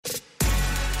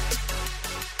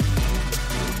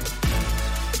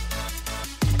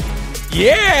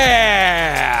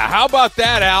Yeah! How about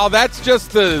that, Al? That's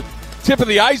just the tip of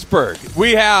the iceberg.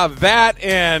 We have that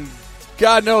and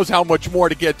God knows how much more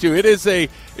to get to. It is a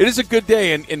good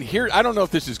day, and here, I don't know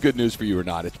if this is good news for you or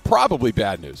not. It's probably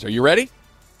bad news. Are you ready?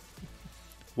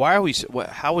 Why are we?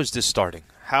 How is this starting?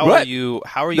 How What? are you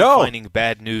finding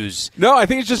bad news? No, I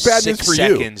think it's just bad news for 6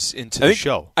 you. seconds into the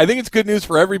show. I think it's good news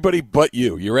for everybody but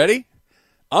you. You ready?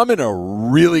 I'm in a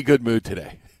really good mood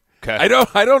today. Okay.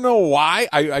 I don't know why.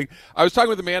 I was talking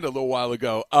with Amanda a little while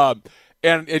ago,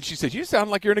 and she said, "You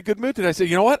sound like you're in a good mood today." I said,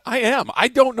 "You know what? I am. I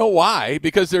don't know why,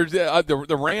 because there's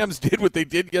the Rams did what they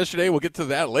did yesterday. We'll get to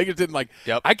that. Lakers didn't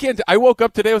Yep. I can't. I woke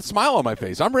up today with a smile on my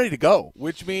face. I'm ready to go,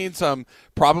 which means I'm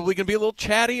probably going to be a little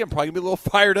chatty. I'm probably going to be a little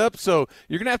fired up. So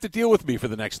you're going to have to deal with me for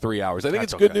the next 3 hours. I think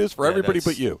That's it's good okay. news for everybody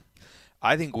but you.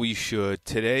 I think we should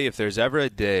today, if there's ever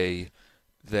a day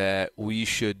that we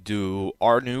should do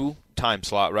our new time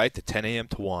slot, right, the 10 a.m.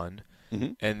 to 1,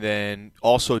 and then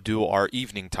also do our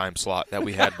evening time slot that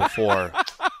we had before.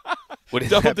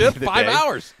 Double dip, 5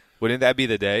 hours. Wouldn't that be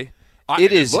the day? I'm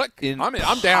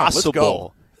down. Let's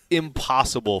go.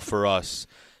 Impossible for us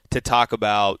to talk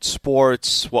about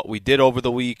sports, what we did over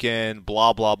the weekend,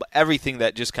 blah, blah, blah, everything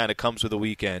that just kind of comes with the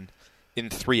weekend in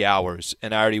 3 hours,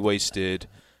 and I already wasted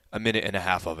a minute and a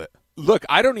half of it. Look,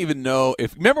 I don't even know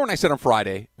if – remember when I said on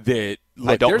Friday that –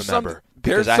 I don't remember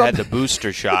because I had the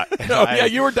booster shot.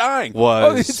 You were dying.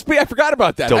 I forgot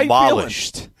about that.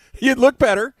 Demolished. How you feeling? You look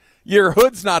better. Your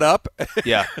hood's not up.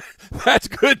 Yeah. That's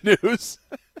good news.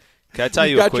 Can I tell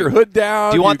you got your hood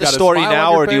down. Do you want the story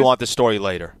now or do you want the story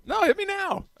later? No, hit me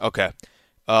now. Okay.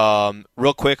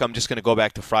 Real quick, I'm just going to go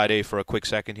back to Friday for a quick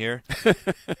second here.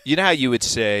 You know how you would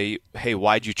say, hey,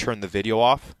 why'd you turn the video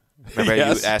off? Remember you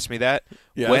would ask me that?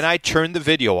 Yes. When I turned the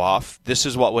video off, this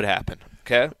is what would happen,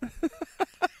 okay?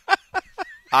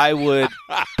 I would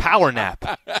power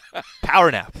nap.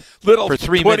 Little for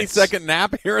 3 minutes. 20-second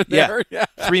nap here and there. Yeah.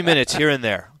 3 minutes here and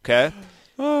there, okay?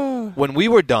 When we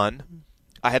were done,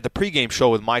 I had the pregame show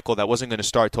with Michael that wasn't going to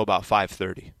start till about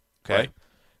 5:30, okay? Right.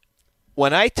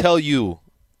 When I tell you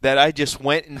that I just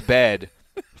went in bed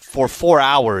for 4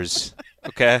 hours,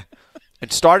 okay,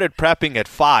 and started prepping at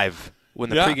 5 when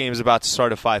the pregame is about to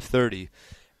start at 5:30,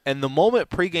 and the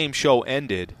moment pregame show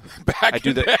ended,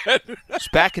 it's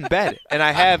back in bed, and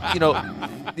I have,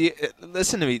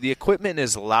 listen to me, the equipment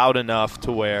is loud enough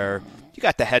to where you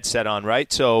got the headset on,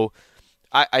 right? So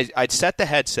I'd set the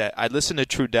headset. I'd listen to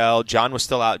Trudell. John was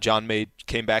still out. John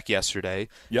came back yesterday.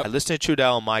 Yep. I listened to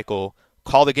Trudell and Michael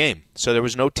call the game. So there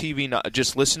was no TV.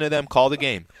 Just listen to them call the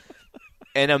game.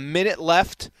 And a minute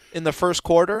left in the first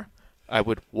quarter, I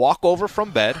would walk over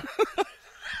from bed,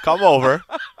 come over,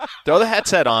 throw the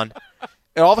headset on,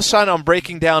 and all of a sudden I'm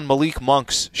breaking down Malik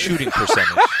Monk's shooting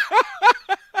percentage.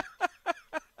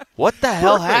 What the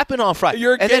hell happened on Friday?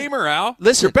 You're a gamer, Al.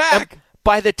 Listen, you're back.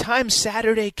 By the time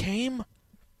Saturday came,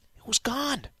 it was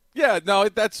gone. Yeah, no,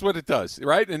 that's what it does,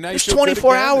 right? And now it's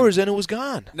 24 hours and it was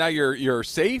gone. Now you're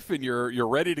safe and you're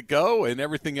ready to go and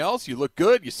everything else. You look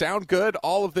good, you sound good.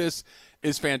 All of this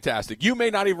is fantastic. You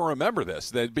may not even remember this,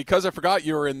 that because I forgot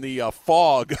you were in the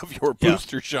fog of your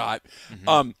booster shot.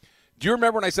 Mm-hmm. Do you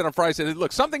remember when I said on Friday, I said,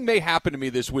 look, something may happen to me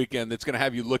this weekend that's going to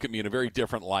have you look at me in a very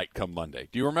different light come Monday?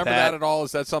 Do you remember that at all?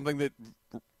 Is that something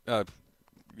that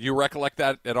you recollect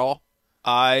that at all?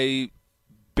 I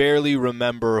barely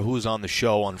remember who's on the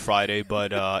show on Friday,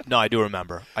 but no, I do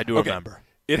remember. Remember.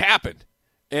 It happened.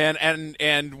 And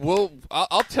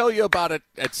I'll tell you about it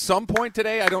at some point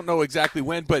today. I don't know exactly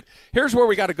when, but here's where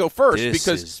we got to go first. This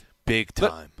because is big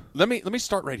time. Let me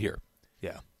start right here.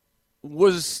 Yeah.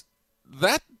 Was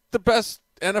that the best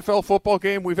NFL football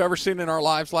game we've ever seen in our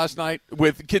lives last night?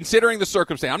 With considering the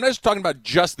circumstance, I'm not just talking about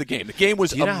just the game. The game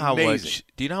was amazing.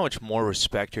 Do you know how much more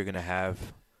respect you're going to have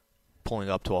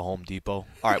pulling up to a Home Depot?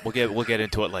 All right, we'll get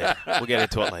into it later.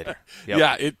 Yep.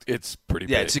 Yeah, it's pretty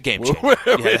big. Yeah, it's a game changer.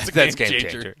 It's a game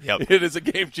changer. Yep. It is a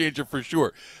game changer for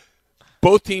sure.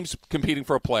 Both teams competing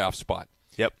for a playoff spot.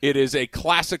 Yep. It is a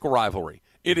classic rivalry.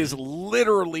 It is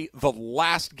literally the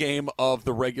last game of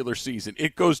the regular season.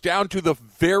 It goes down to the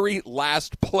very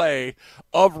last play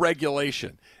of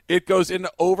regulation. It goes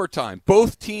into overtime.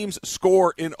 Both teams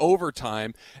score in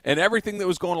overtime, and everything that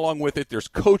was going along with it. There's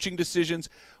coaching decisions.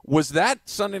 Was that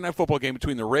Sunday Night Football game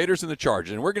between the Raiders and the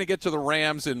Chargers? And we're going to get to the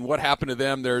Rams and what happened to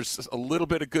them. There's a little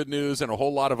bit of good news and a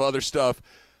whole lot of other stuff.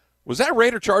 Was that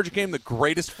Raider-Charger game the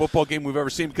greatest football game we've ever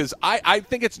seen? Because I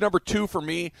think it's number 2 for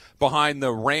me behind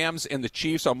the Rams and the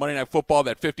Chiefs on Monday Night Football,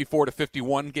 that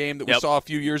 54-51 game that we saw a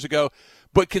few years ago.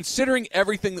 But considering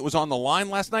everything that was on the line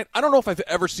last night, I don't know if I've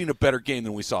ever seen a better game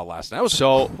than we saw last night. It was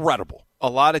incredible. a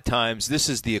lot of times this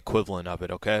is the equivalent of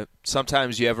it, okay?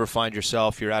 Sometimes you ever find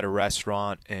yourself, you're at a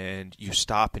restaurant and you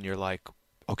stop and you're like,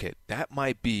 okay, that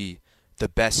might be the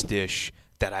best dish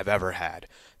that I've ever had.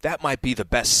 That might be the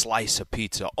best slice of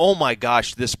pizza. Oh my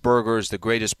gosh, this burger is the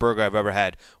greatest burger I've ever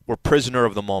had. We're prisoner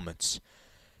of the moments.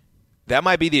 That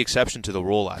might be the exception to the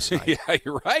rule last night. Yeah,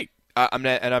 you're right. I'm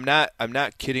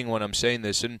not kidding when I'm saying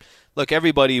this. And look,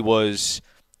 everybody was,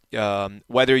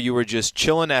 whether you were just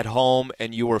chilling at home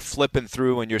and you were flipping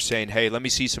through and you're saying, hey, let me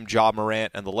see some Ja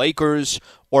Morant and the Lakers,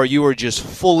 or you were just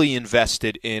fully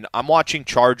invested in, I'm watching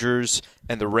Chargers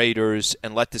and the Raiders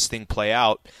and let this thing play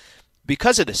out.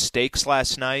 Because of the stakes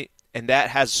last night, and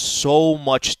that has so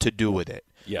much to do with it.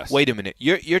 Yes. Wait a minute.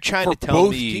 You're trying For to tell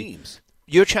both me teams.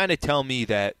 You're trying to tell me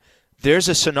that there's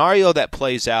a scenario that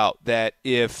plays out that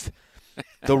if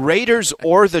the Raiders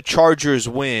or the Chargers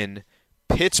win,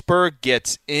 Pittsburgh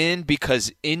gets in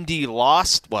because Indy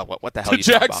lost? Well, what the hell are you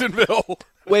talking about? Jacksonville.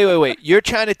 Wait. You're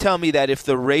trying to tell me that if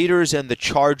the Raiders and the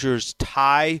Chargers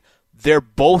tie, they're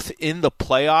both in the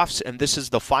playoffs and this is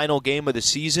the final game of the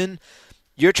season?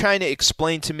 You're trying to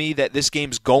explain to me that this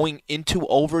game's going into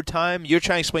overtime? You're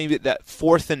trying to explain to me that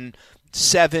 4th and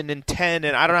 7 and 10,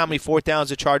 and I don't know how many fourth downs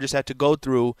the Chargers had to go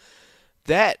through.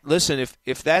 Listen,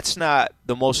 if that's not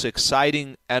the most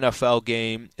exciting NFL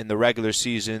game in the regular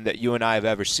season that you and I have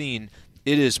ever seen,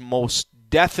 it is most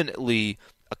definitely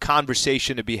a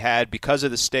conversation to be had because of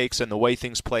the stakes and the way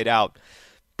things played out.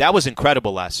 That was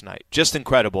incredible last night. Just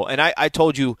incredible. And I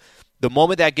told you, the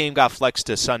moment that game got flexed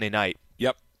to Sunday night,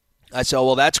 Yep. I said,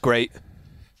 well, that's great.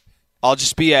 I'll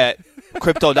just be at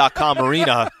Crypto.com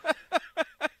Arena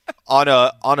on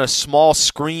a small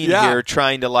screen here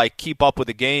trying to keep up with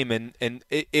the game. And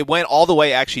it went all the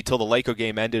way actually till the Laker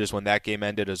game ended is when that game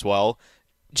ended as well.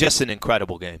 Just an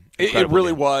incredible game. It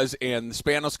really was, and the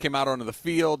Spanos came out onto the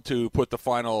field to put the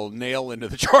final nail into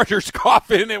the Chargers'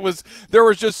 coffin. There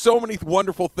was just so many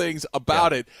wonderful things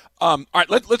about it. All right,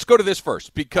 let's go to this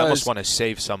first because I almost want to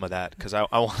save some of that because I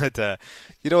wanted to.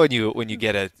 When you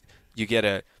get a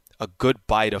good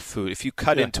bite of food, if you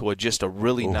cut into just a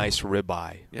really nice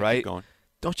ribeye, right? Keep going.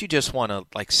 Don't you just want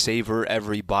to savor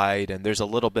every bite? And there's a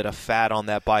little bit of fat on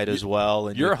that bite as well.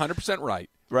 And you're 100% right.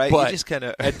 Right, but you just kind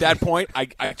of at that point, I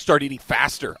start eating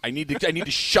faster. I need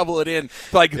to shovel it in.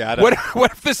 What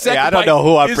if the second? I don't know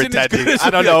who I'm pretending. I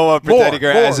don't know who I'm pretending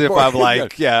as if I'm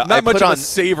not much of a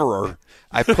savorer.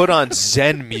 I put on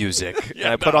Zen music and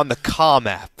I put on the Calm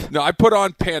app. No, I put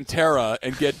on Pantera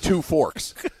and get 2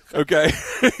 forks. Okay,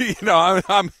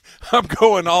 I'm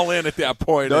going all in at that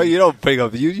point. No, you don't pick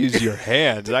up. You use your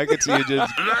hands. I can see you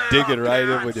just digging right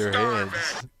in with your hands.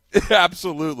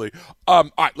 Absolutely. All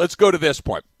right, let's go to this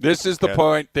point. This is the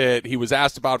point that he was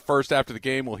asked about first after the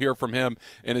game. We'll hear from him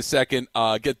in a second.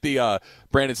 Get the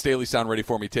Brandon Staley sound ready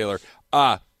for me, Taylor.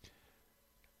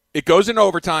 It goes in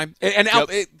overtime. And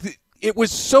it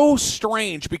was so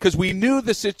strange because we knew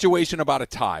the situation about a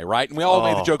tie, right? And we all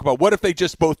made the joke about what if they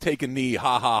just both take a knee,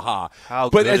 ha, ha, ha. How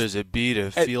good does it be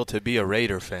to feel to be a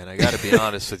Raider fan? I got to be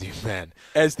honest with you, man.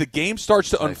 As the game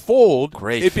starts to unfold,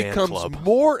 it becomes club.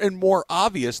 more and more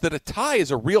obvious that a tie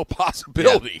is a real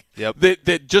possibility. Yep.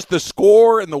 That just the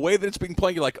score and the way that it's being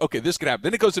played, you're like, okay, this could happen.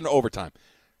 Then it goes into overtime.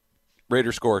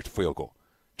 Raiders score a field goal.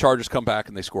 Chargers come back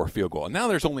and they score a field goal. And now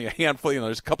there's only a handful,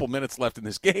 there's a couple minutes left in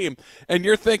this game, and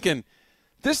you're thinking,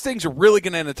 this thing's really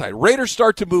going to end it tight. Raiders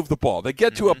start to move the ball. They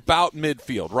get to about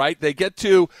midfield, right? They get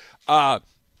to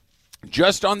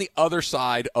just on the other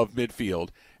side of midfield,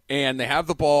 and they have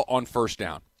the ball on first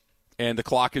down, and the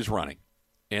clock is running.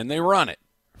 And they run it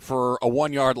for a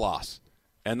 1-yard loss,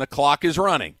 and the clock is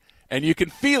running. And you can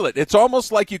feel it. It's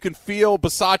almost like you can feel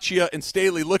Bisaccia and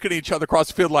Staley looking at each other across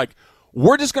the field like,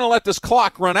 we're just going to let this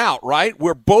clock run out, right?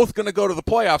 We're both going to go to the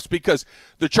playoffs because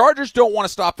the Chargers don't want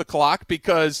to stop the clock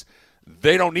because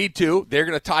they don't need to. They're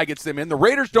going to tie gets them in. The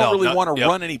Raiders don't want to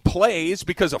run any plays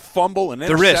because of fumble and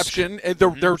interception. And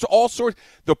there's all sorts.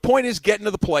 The point is getting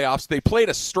to the playoffs. They played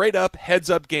a straight-up,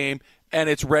 heads-up game, and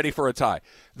it's ready for a tie.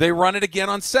 They run it again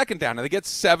on second down, and they get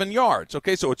 7 yards.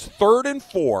 Okay, so it's 3rd and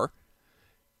 4.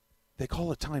 They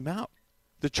call a timeout.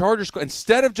 The Chargers,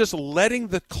 instead of just letting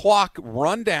the clock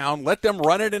run down, let them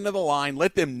run it into the line,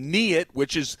 let them knee it,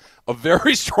 which is a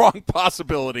very strong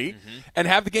possibility, and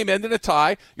have the game end in a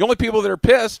tie. The only people that are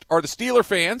pissed are the Steeler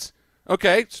fans.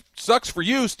 Okay, sucks for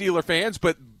you, Steeler fans,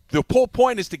 but the whole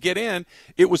point is to get in.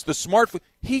 It was the smart.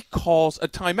 He calls a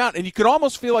timeout, and you can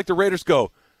almost feel like the Raiders go,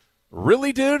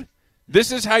 really, dude?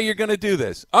 This is how you're going to do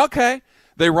this? Okay.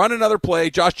 They run another play.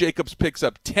 Josh Jacobs picks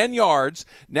up 10 yards.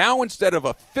 Now instead of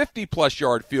a 50-plus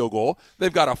yard field goal,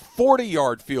 they've got a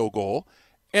 40-yard field goal.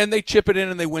 and they chip it in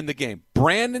and they win the game.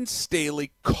 Brandon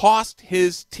Staley cost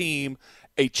his team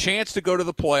a chance to go to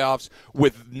the playoffs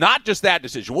with not just that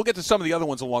decision. We'll get to some of the other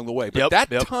ones along the way. But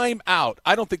timeout,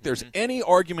 I don't think there's any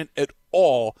argument at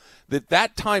all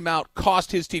that timeout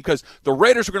cost his team, because the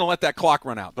Raiders were going to let that clock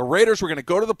run out. The Raiders were going to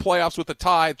go to the playoffs with a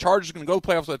tie. The Chargers were going to go to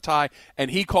the playoffs with a tie,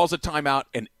 and he calls a timeout,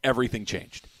 and everything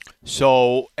changed.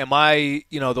 So am I,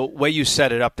 the way you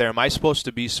set it up there, am I supposed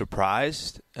to be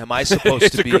surprised? Am I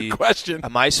supposed to be? It's a good question.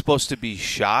 Am I supposed to be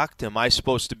shocked? Am I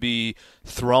supposed to be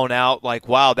thrown out like,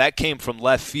 wow, that came from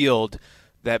left field,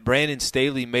 that Brandon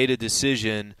Staley made a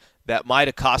decision that might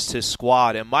have cost his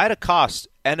squad and might have cost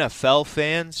NFL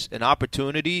fans an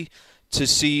opportunity to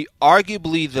see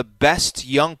arguably the best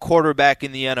young quarterback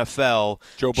in the NFL,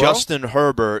 Joe Burrow? Justin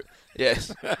Herbert.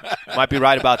 Yes, might be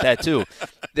right about that too.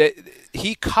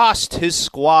 He cost his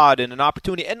squad an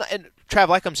opportunity. And Trav,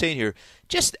 like I'm saying here,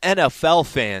 just NFL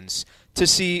fans to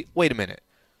see, wait a minute,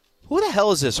 who the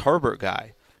hell is this Herbert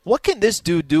guy? What can this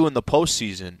dude do in the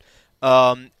postseason?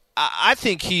 I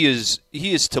think he is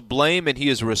to blame, and he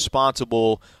is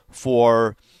responsible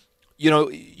for,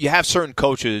 you have certain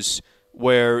coaches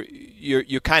where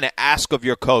you kind of ask of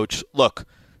your coach, look,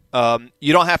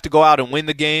 you don't have to go out and win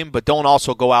the game, but don't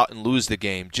also go out and lose the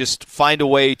game. Just find a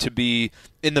way to be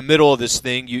in the middle of this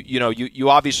thing. You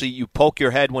obviously you poke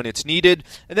your head when it's needed,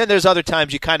 and then there's other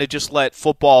times you kind of just let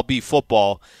football be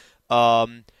football.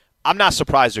 I'm not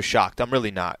surprised or shocked. I'm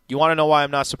really not. You want to know why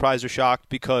I'm not surprised or shocked?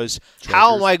 Because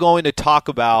how am I going to talk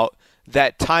about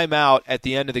that timeout at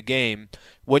the end of the game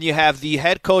when you have the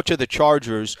head coach of the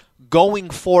Chargers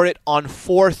going for it on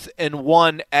 4th and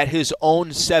 1 at his own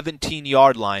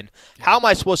 17-yard line? How am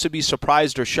I supposed to be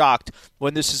surprised or shocked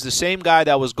when this is the same guy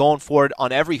that was going for it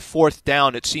on every 4th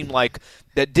down? It seemed like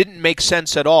that didn't make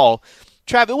sense at all.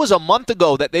 Trav, it was a month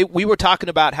ago that we were talking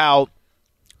about how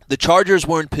the Chargers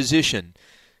were in position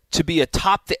to be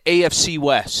atop the AFC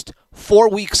West. 4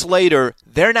 weeks later,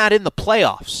 they're not in the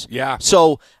playoffs. Yeah.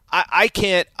 So I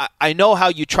can't – I know how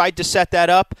you tried to set that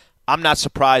up. I'm not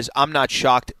surprised. I'm not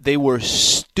shocked. They were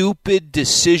stupid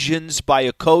decisions by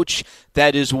a coach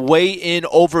that is way in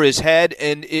over his head.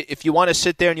 And if you want to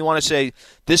sit there and you want to say,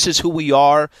 this is who we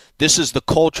are, this is the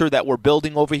culture that we're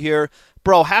building over here,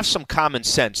 bro, have some common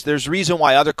sense. There's a reason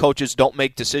why other coaches don't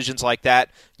make decisions like that.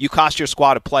 You cost your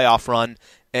squad a playoff run.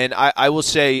 And I will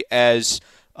say, as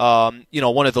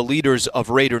one of the leaders of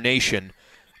Raider Nation,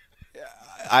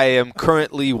 I am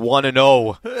currently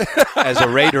 1-0 as a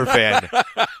Raider fan,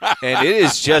 and it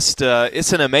is just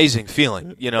it's an amazing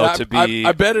feeling, to be.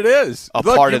 I bet it is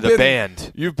part of the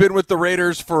band. You've been with the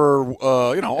Raiders for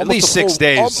at least 6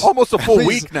 days, almost a full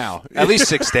week now. At least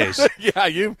 6 days. Yeah,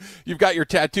 you've got your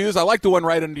tattoos. I like the one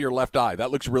right under your left eye.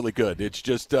 That looks really good. It's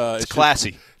just it's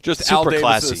classy. Just super Al Davis,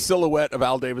 classy. A silhouette of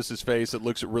Al Davis's face. It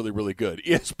looks really, really good.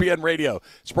 ESPN Radio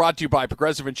is brought to you by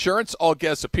Progressive Insurance. All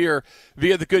guests appear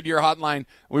via the Goodyear hotline.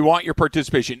 We want your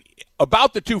participation.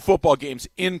 About the two football games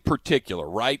in particular,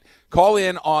 right? Call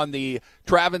in on the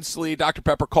Travis Lee, Dr.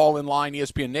 Pepper call-in line,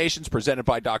 ESPN Nations, presented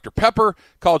by Dr. Pepper.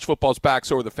 College football's back,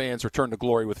 so are the fans. Return to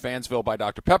glory with Fansville by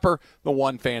Dr. Pepper, the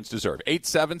one fans deserve.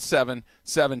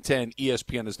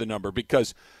 877-710-ESPN is the number,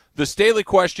 because the Staley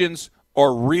questions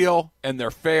are real and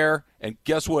they're fair. And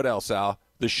guess what else, Al?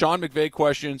 The Sean McVay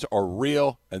questions are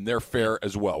real and they're fair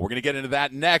as well. We're going to get into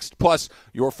that next, plus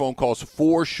your phone calls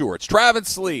for sure. It's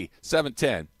Travis Lee,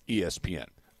 710 ESPN.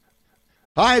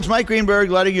 Hi, it's Mike Greenberg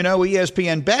letting you know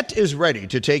ESPN Bet is ready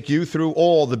to take you through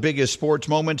all the biggest sports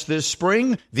moments this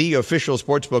spring. The official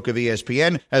sportsbook of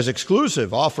ESPN has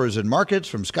exclusive offers and markets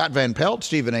from Scott Van Pelt,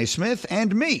 Stephen A. Smith,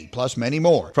 and me, plus many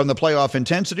more. From the playoff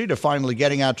intensity to finally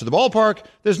getting out to the ballpark,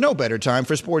 there's no better time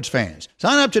for sports fans.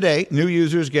 Sign up today. New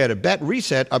users get a bet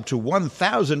reset up to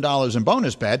 $1,000 in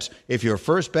bonus bets if your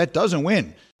first bet doesn't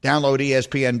win. Download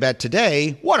ESPN Bet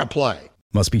today. What a play.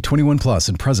 Must be 21 plus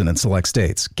and present in select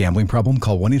states. Gambling problem?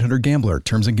 Call 1-800-GAMBLER.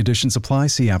 Terms and conditions apply.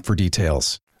 See app for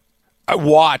details. I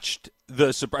rewatched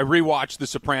The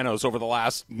Sopranos over the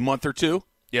last month or two.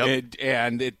 Yep.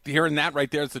 Hearing that right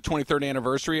there, it's the 23rd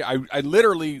anniversary. I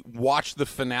literally watched the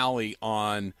finale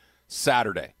on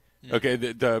Saturday. Okay,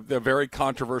 the very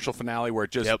controversial finale where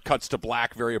it just cuts to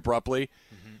black very abruptly.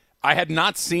 Mm-hmm. I had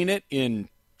not seen it in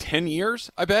 10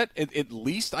 years, I bet. At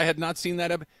least I had not seen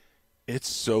that. It's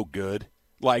so good.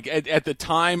 Like, at the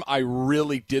time, I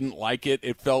really didn't like it.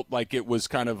 It felt like it was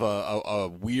kind of a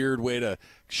weird way to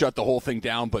shut the whole thing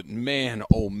down. But, man,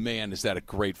 oh, man, is that a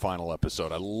great final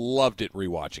episode. I loved it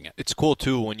rewatching it. It's cool,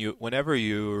 too, when you're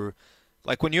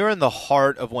in the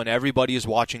heart of when everybody is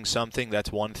watching something,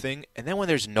 that's one thing. And then when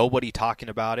there's nobody talking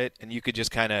about it and you could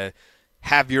just kind of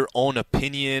have your own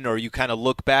opinion or you kind of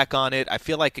look back on it, I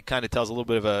feel like it kind of tells a little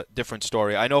bit of a different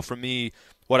story. I know for me,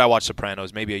 what I watched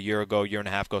Sopranos maybe a year and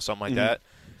a half ago, something like that,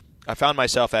 I found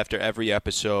myself after every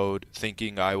episode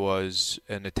thinking I was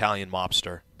an Italian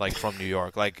mobster, like from New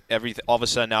York. Like all of a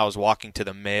sudden I was walking to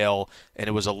the mail and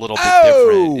it was a little bit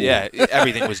different. Yeah,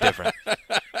 everything was different.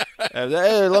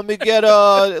 Hey, let me get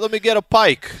a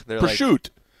pike. They're prosciutto. Like,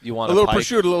 you want a little pike?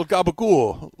 prosciutto, a little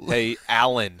gabagool. Hey,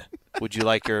 Alan, would you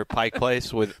like your pike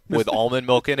place with almond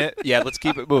milk in it? Yeah, let's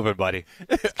keep it moving, buddy.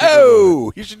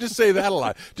 You should just say that a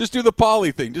lot. Just do the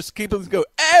Polly thing. Just keep it go.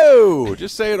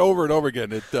 Just say it over and over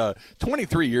again.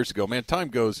 23 years ago, man, time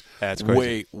goes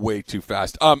way too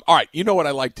fast. All right, you know what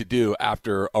I like to do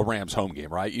after a Rams home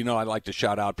game, right? You know I like to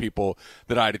shout out people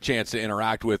that I had a chance to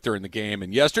interact with during the game.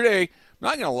 And yesterday, I'm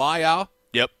not going to lie, Al.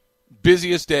 Yep.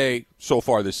 Busiest day so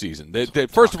far this season.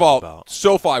 First of all,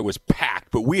 SoFi was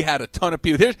packed, but we had a ton of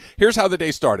people. Here's how the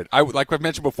day started. Like I've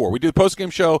mentioned before, we do the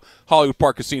postgame show, Hollywood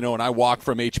Park Casino, and I walk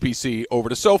from HPC over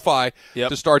to SoFi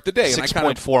to start the day.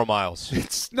 6.4 miles.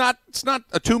 It's not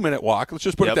a 2-minute walk. Let's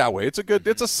just put it that way.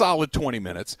 It's a solid 20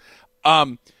 minutes.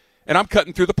 And I'm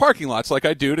cutting through the parking lots like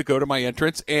I do to go to my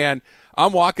entrance, and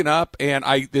I'm walking up, and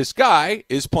this guy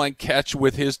is playing catch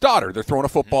with his daughter. They're throwing a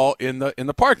football in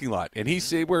the parking lot, and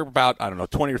we're about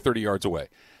 20 or 30 yards away,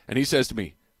 and he says to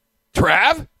me,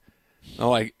 "Trav?" I'm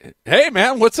like, "Hey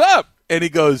man, what's up?" And he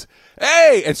goes,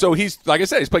 "Hey!" And so he's like I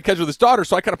said, he's playing catch with his daughter,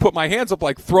 so I kind of put my hands up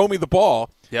like, "Throw me the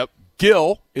ball." Yep.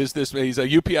 Gil he's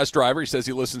a UPS driver. He says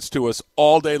he listens to us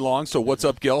all day long. So what's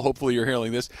up, Gil? Hopefully you're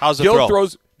hearing this. How's the throw?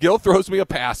 Gil throws me a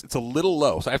pass. It's a little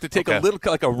low, so I have to take a little,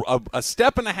 like a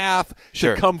step and a half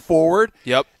to come forward.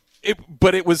 Yep.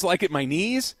 But it was like at my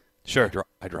knees. Sure.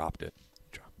 I dropped it.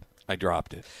 I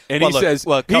dropped it. And he says,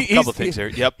 a couple things here.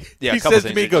 Yep. Yeah. He says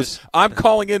to me, he goes, "I'm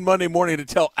calling in Monday morning to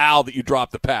tell Al that you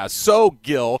dropped the pass. So,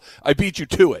 Gil, I beat you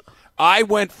to it. I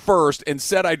went first and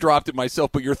said I dropped it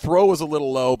myself, but your throw was a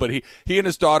little low." But he and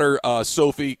his daughter,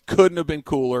 Sophie, couldn't have been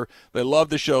cooler. They love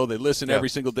the show. They listen every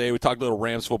single day. We talk a little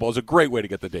Rams football. It's a great way to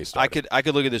get the day started. I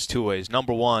could look at this two ways.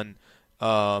 Number one,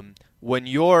 when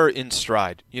you're in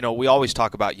stride, we always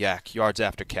talk about yak, yards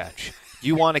after catch.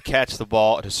 You want to catch the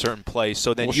ball at a certain place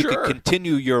so then you can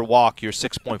continue your walk, your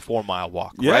 6.4-mile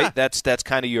walk, right? That's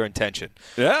kind of your intention.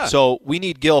 Yeah. So we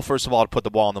need Gil, first of all, to put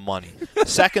the ball on the money.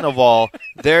 Second of all,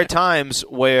 there are times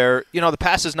where, the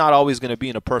pass is not always going to be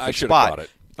in a perfect spot.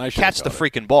 Catch the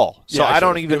freaking ball. So I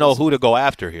don't even know who to go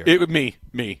after here.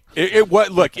 Me. It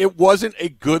wasn't a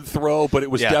good throw, but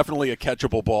it was definitely a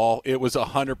catchable ball. It was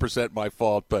 100% my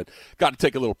fault, but got to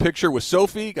take a little picture with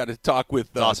Sophie, got to talk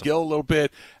with Gil a little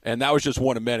bit, and that was just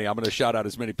one of many. I'm going to shout out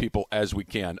as many people as we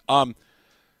can.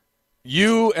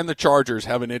 You and the Chargers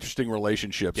have an interesting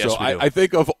relationship. Yes, so I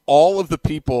think of all of the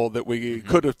people that we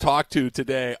could have talked to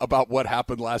today about what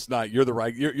happened last night, you're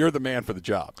the man for the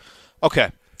job.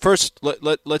 Okay. First,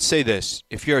 let's say this.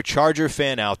 If you're a Charger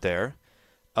fan out there,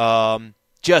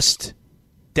 just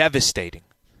devastating.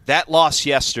 That loss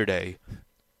yesterday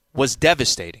was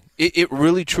devastating. It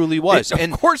really, truly was.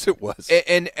 Of course it was.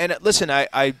 And listen,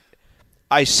 I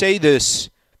say this.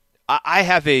 I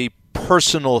have a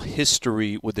personal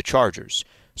history with the Chargers,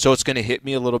 so it's going to hit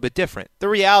me a little bit different. The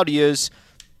reality is,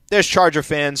 there's Charger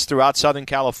fans throughout Southern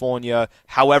California,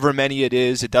 however many it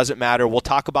is. It doesn't matter. We'll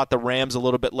talk about the Rams a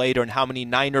little bit later and how many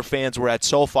Niner fans were at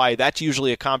SoFi. That's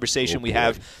usually a conversation we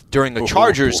have during a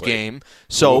Chargers game.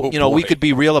 So, we could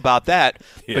be real about that.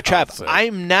 Yeah, but, Trav,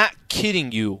 I'm not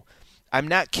kidding you. I'm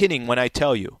not kidding when I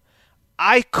tell you.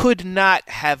 I could not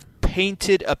have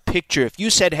painted a picture. If you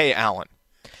said, "Hey, Alan,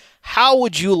 how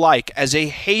would you like, as a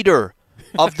hater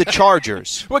of the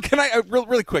Chargers?" Well, can I,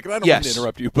 really quick, and I don't mean to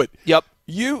interrupt you, but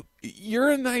you're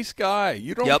a nice guy.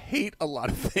 You don't hate a lot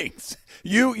of things.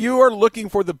 You are looking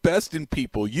for the best in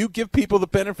people. You give people the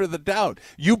benefit of the doubt.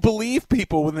 You believe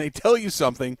people when they tell you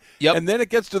something, and then it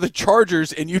gets to the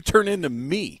Chargers, and you turn into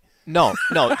me. No,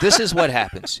 this is what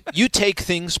happens. You take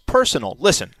things personal.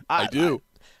 Listen, I do.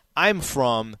 I'm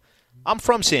from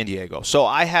San Diego, so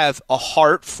I have a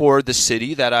heart for the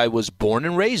city that I was born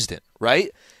and raised in, right?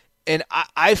 And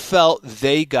I felt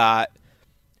they got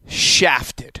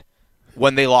shafted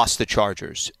when they lost the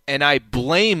Chargers. And I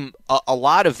blame a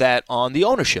lot of that on the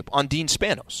ownership, on Dean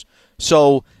Spanos.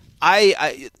 So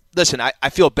listen, I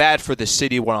feel bad for the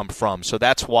city where I'm from, so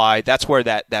that's where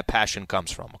that passion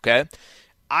comes from, okay?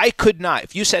 I could not.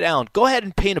 If you said, "Alan, go ahead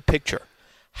and paint a picture.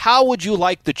 How would you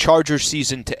like the Chargers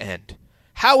season to end?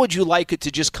 How would you like it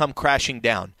to just come crashing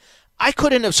down?" I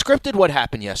couldn't have scripted what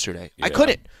happened yesterday. Yeah. I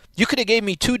couldn't. You could have gave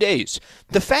me 2 days.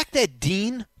 The fact that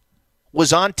Dean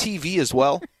was on TV as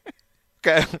well,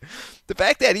 Okay. The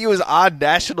fact that he was on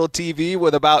national TV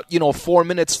with about, 4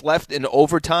 minutes left in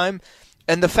overtime,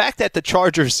 and the fact that the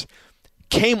Chargers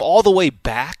came all the way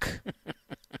back.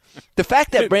 The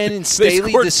fact that Brandon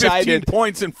Staley decided 15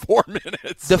 points in 4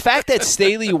 minutes. The fact that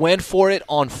Staley went for it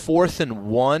on 4th and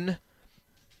 1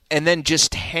 and then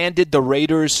just handed the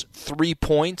Raiders 3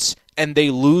 points and they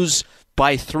lose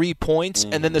by 3 points,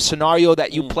 and then the scenario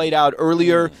that you played out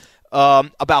earlier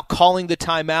about calling the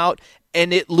timeout,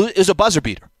 and it was a buzzer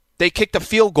beater. They kicked a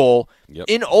field goal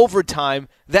in overtime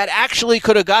that actually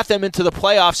could have got them into the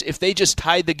playoffs if they just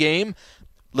tied the game.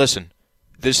 Listen,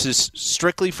 this is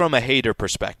strictly from a hater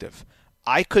perspective.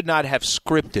 I could not have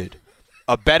scripted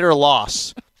a better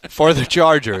loss for the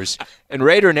Chargers. And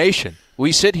Raider Nation,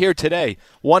 we sit here today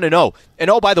 1-0. And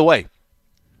oh, by the way,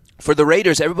 for the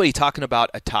Raiders, everybody talking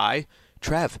about a tie.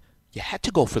 Trev, you had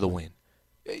to go for the win.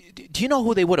 Do you know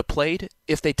who they would have played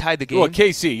if they tied the game? Well,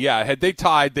 KC, yeah. Had they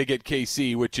tied, they get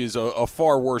KC, which is a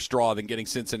far worse draw than getting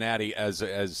Cincinnati as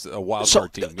a wild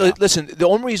card team. Yeah. Listen, the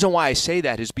only reason why I say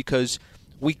that is because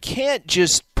we can't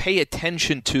just pay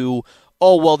attention to,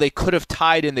 they could have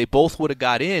tied and they both would have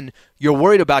got in. You're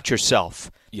worried about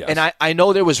yourself. Yes. And I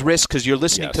know there was risk because you're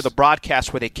listening to the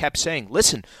broadcast where they kept saying,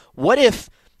 listen, what if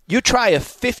you try a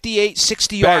 58,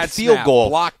 60-yard field goal.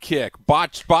 Block kick,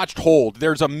 botched hold.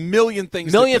 There's a million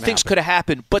things could have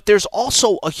happened, but there's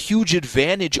also a huge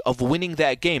advantage of winning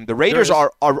that game. The Raiders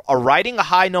are riding a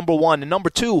high, number one. And number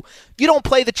two, you don't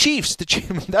play the Chiefs.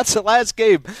 That's the last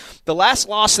game. The last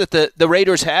loss that the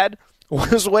Raiders had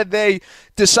was when they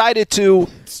decided to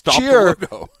cheer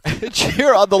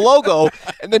on the logo,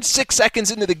 and then 6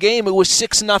 seconds into the game, it was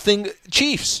 6-0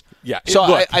 Chiefs. Yeah.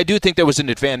 So I do think there was an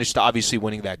advantage to obviously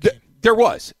winning that game. There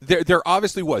was. There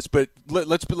obviously was. But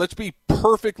let's be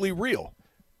perfectly real.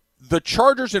 The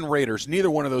Chargers and Raiders,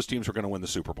 neither one of those teams are going to win the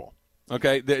Super Bowl.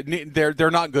 Okay? They're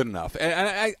not good enough.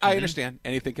 And I understand.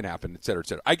 Anything can happen, et cetera, et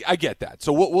cetera. I get that.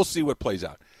 So we'll see what plays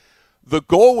out. The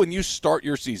goal when you start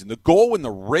your season, the goal when the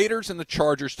Raiders and the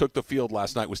Chargers took the field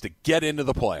last night was to get into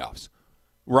the playoffs.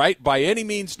 Right? By any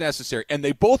means necessary. And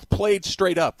they both played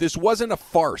straight up. This wasn't a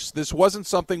farce. This wasn't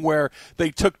something where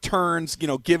they took turns,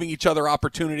 giving each other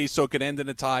opportunities so it could end in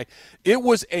a tie. It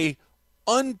was a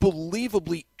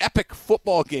unbelievably epic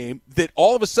football game that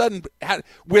all of a sudden,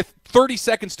 with 30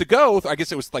 seconds to go, I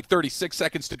guess it was like 36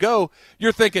 seconds to go,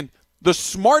 you're thinking, the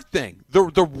smart thing,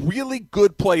 the really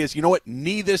good play is, you know what,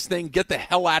 knee this thing, get the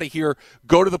hell out of here,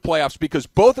 go to the playoffs, because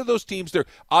both of those teams,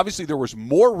 obviously there was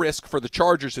more risk for the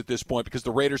Chargers at this point because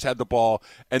the Raiders had the ball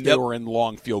and they were in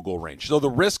long field goal range. So the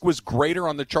risk was greater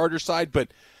on the Chargers side,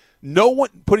 but no one,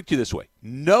 put it to you this way,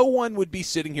 no one would be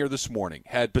sitting here this morning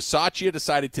had Bisaccia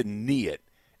decided to knee it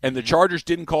and the Chargers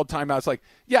didn't call timeout. It's like,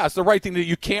 yeah, it's the right thing to do.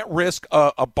 You can't risk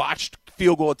a botched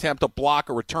field goal attempt, a block,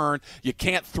 a return. You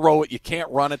can't throw it. You can't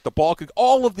run it. The ball could,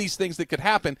 all of these things that could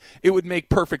happen, it would make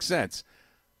perfect sense.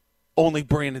 Only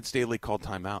Brandon Staley called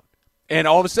timeout. And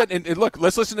all of a sudden, and look,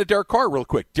 let's listen to Derek Carr real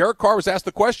quick. Derek Carr was asked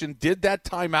the question, did that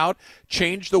timeout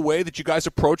change the way that you guys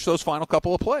approach those final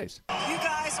couple of plays? You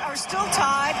guys are still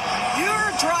tied.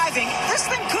 You're driving. This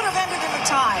thing could have ended in a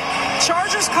tie.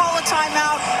 Chargers call a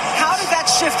timeout. How did that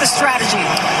shift the strategy?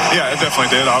 Yeah, it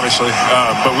definitely did, obviously.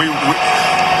 But we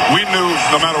knew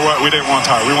no matter what, we didn't want to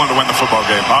tie. We wanted to win the football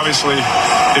game. Obviously,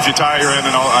 if you tie, you're in,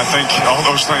 and I think all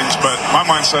those things. But my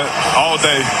mindset all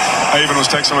day, I even was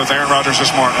texting with Aaron Rodgers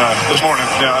this morning.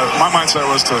 Yeah, my mindset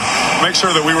was to make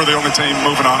sure that we were the only team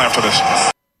moving on after this.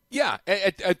 Yeah,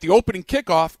 at the opening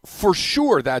kickoff, for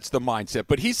sure that's the mindset.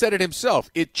 But he said it himself.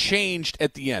 It changed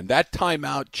at the end. That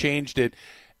timeout changed it.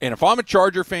 And if I'm a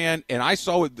Charger fan, and I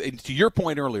saw it, and to your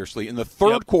point earlier, Slee, in the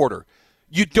third quarter,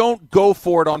 you don't go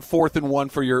for it on 4th and 1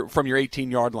 from your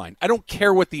 18-yard line. I don't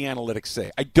care what the analytics say.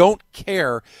 I don't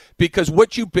care, because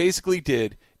what you basically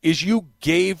did is you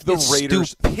gave the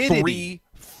Raiders stupidity. 3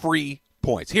 free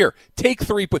points. Here, take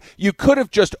 3 points. You could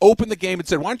have just opened the game and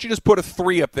said, why don't you just put a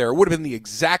 3 up there? It would have been the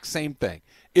exact same thing.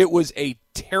 It was a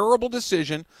terrible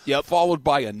decision, followed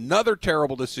by another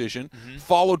terrible decision,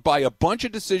 followed by a bunch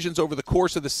of decisions over the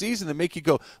course of the season that make you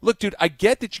go, look, dude, I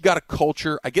get that you got a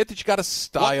culture. I get that you got a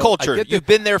style. What culture? You've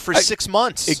been there for 6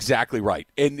 months. Exactly right.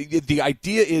 And the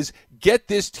idea is get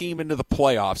this team into the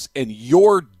playoffs, and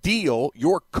your deal,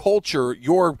 your culture,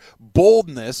 your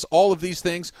boldness, all of these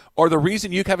things are the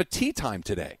reason you have a tea time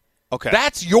today. Okay.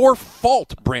 That's your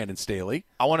fault, Brandon Staley.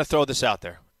 I want to throw this out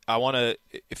there.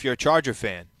 If you're a Charger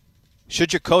fan,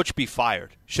 should your coach be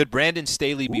fired? Should Brandon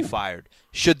Staley be fired?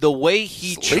 Should the way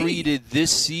he treated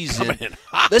this season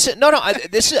 – listen,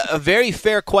 this is a very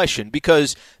fair question,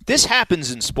 because this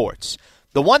happens in sports.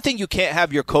 The one thing you can't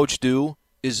have your coach do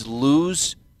is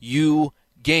lose you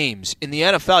games. In the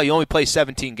NFL, you only play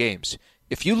 17 games.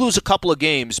 If you lose a couple of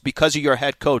games because of your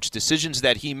head coach, decisions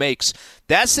that he makes,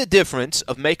 that's the difference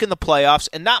of making the playoffs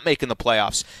and not making the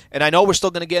playoffs. And I know we're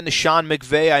still going to get into Sean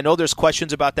McVay. I know there's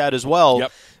questions about that as well.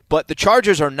 Yep. But the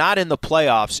Chargers are not in the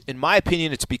playoffs. In my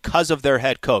opinion, it's because of their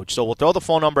head coach. So we'll throw the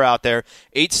phone number out there,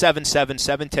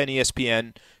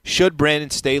 877-710-ESPN. Should Brandon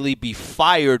Staley be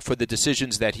fired for the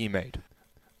decisions that he made?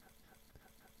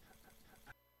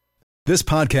 This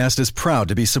podcast is proud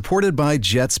to be supported by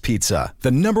Jets Pizza, the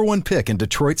 #1 pick in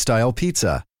Detroit-style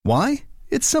pizza. Why?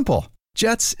 It's simple.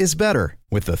 Jets is better.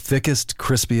 With the thickest,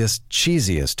 crispiest,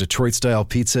 cheesiest Detroit-style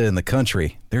pizza in the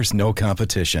country, there's no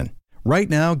competition. Right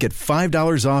now, get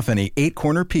 $5 off any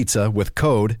 8-corner pizza with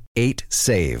code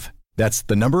 8SAVE. That's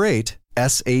the number 8,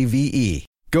 SAVE.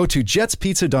 Go to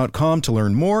jetspizza.com to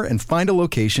learn more and find a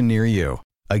location near you.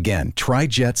 Again, try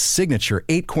Jet's signature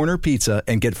 8-corner pizza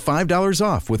and get $5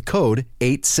 off with code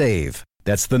 8SAVE.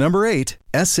 That's the number 8,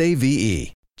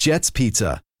 SAVE. Jet's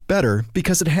Pizza. Better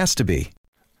because it has to be.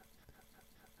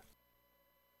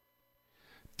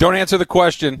 Don't answer the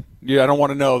question. I don't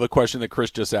want to know the question that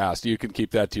Chris just asked. You can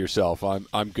keep that to yourself.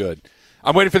 I'm good.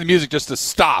 I'm waiting for the music just to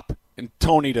stop and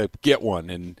Tony to get one.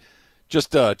 And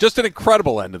just an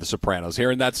incredible end of The Sopranos.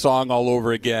 Hearing that song all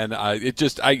over again,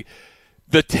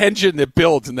 the tension that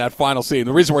builds in that final scene.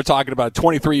 The reason we're talking about it,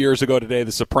 23 years ago today,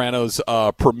 The Sopranos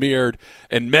premiered,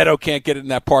 and Meadow can't get it in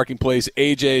that parking place.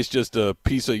 AJ's just a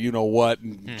piece of you-know-what.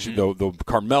 The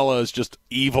Carmela is just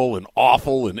evil and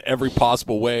awful in every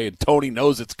possible way, and Tony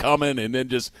knows it's coming, and then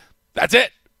just that's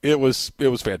it. It was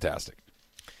fantastic.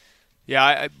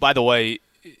 Yeah, by the way,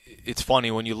 it's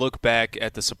funny when you look back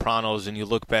at The Sopranos and you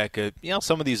look back at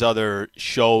some of these other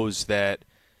shows that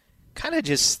kind of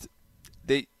just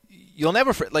you'll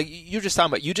never, like you're just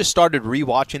talking about, you just started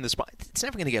rewatching this. It's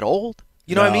never going to get old.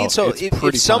 You know what I mean? So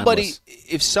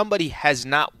if somebody has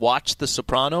not watched The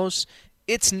Sopranos,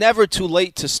 it's never too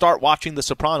late to start watching The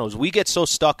Sopranos. We get so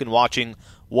stuck in watching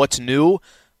what's new.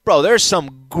 Bro, there's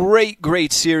some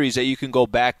great series that you can go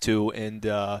back to and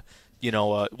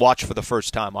watch for the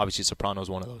first time. Obviously, Sopranos is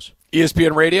one of those.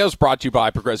 ESPN Radio is brought to you by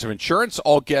Progressive Insurance.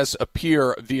 All guests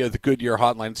appear via the Goodyear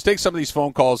hotline. Let's take some of these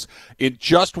phone calls in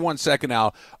just 1 second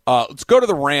now. Let's go to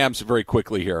the Rams very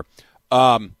quickly here.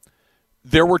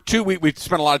 There were two. We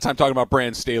spent a lot of time talking about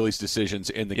Brandon Staley's decisions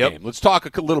in the game. Let's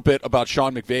talk a little bit about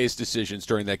Sean McVay's decisions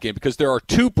during that game, because there are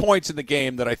 2 points in the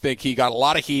game that I think he got a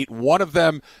lot of heat. One of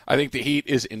them, I think the heat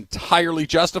is entirely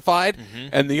justified,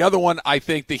 and the other one, I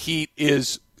think the heat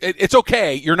is it's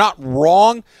okay. You're not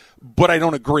wrong, but I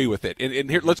don't agree with it. And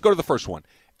here, let's go to the first one.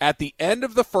 At the end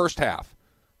of the first half,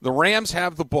 the Rams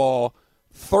have the ball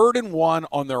 3rd and 1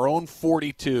 on their own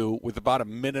 42 with about a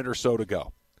minute or so to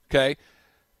go. Okay?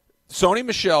 Sony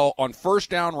Michel on first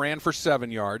down ran for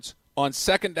 7 yards. On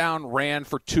second down ran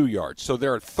for 2 yards. So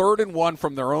they're at 3rd and 1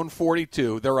 from their own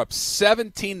 42. They're up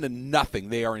 17-0.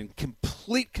 They are in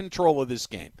complete control of this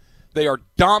game. They are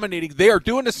dominating. They are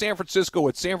doing to San Francisco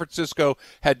what San Francisco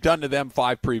had done to them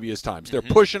 5 previous times. They're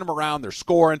pushing them around. They're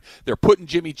scoring. They're putting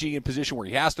Jimmy G in position where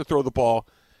he has to throw the ball.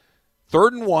 3rd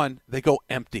and 1, they go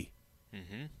empty.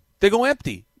 They go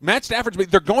empty. Matt Stafford's –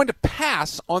 they're going to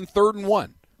pass on 3rd and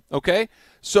 1, okay?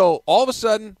 So all of a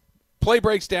sudden, play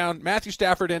breaks down. Matthew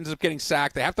Stafford ends up getting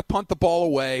sacked. They have to punt the ball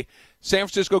away. San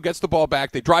Francisco gets the ball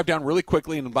back. They drive down really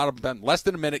quickly in about less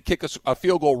than a minute, kick a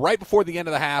field goal right before the end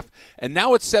of the half, and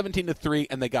now it's 17-3,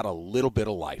 and they got a little bit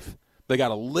of life. They got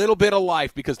a little bit of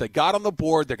life because they got on the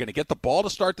board. They're going to get the ball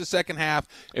to start the second half.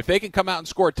 If they can come out and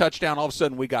score a touchdown, all of a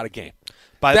sudden we got a game.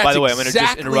 By the way, I'm going to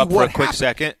just interrupt for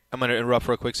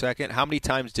a quick second. How many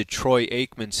times did Troy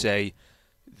Aikman say,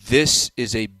 this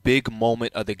is a big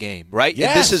moment of the game, right? Yes.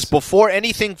 And this is before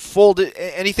anything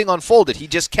unfolded. He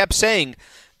just kept saying,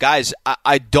 guys,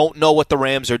 I don't know what the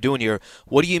Rams are doing here.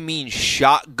 What do you mean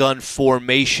shotgun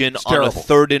formation on a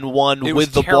 3rd and 1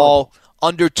 with the ball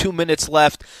under 2 minutes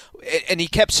left? And he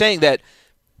kept saying that,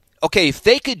 okay, if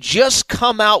they could just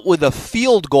come out with a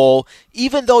field goal,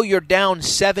 even though you're down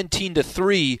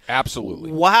 17-3,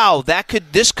 absolutely. Wow,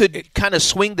 this could kind of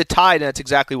swing the tide, and that's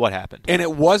exactly what happened. And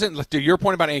it wasn't, to your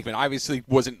point about Aikman, obviously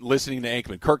wasn't listening to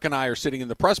Aikman. Kirk and I are sitting in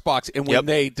the press box, and when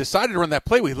they decided to run that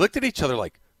play, we looked at each other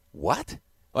like, what?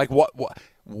 Like, what?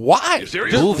 Why?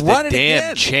 Just move the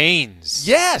damn chains.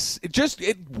 Yes.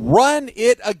 Run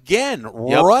it again.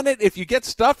 Run it. If you get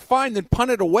stuffed, fine, then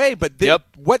punt it away. But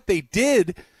what they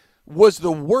did was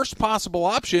the worst possible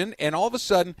option, and all of a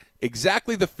sudden,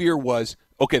 exactly the fear was,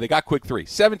 okay, they got quick 3.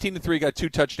 17-3, got a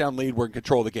 2-touchdown lead. We're in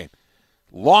control of the game.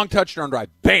 Long touchdown drive.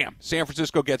 Bam. San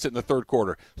Francisco gets it in the third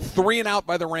quarter. 3 and out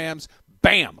by the Rams.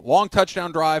 Bam. Long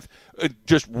touchdown drive.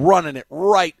 Just running it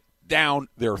right down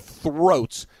their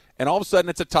throats. And all of a sudden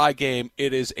it's a tie game.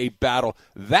 It is a battle.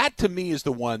 That, to me, is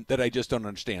the one that I just don't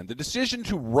understand. The decision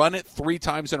to run it 3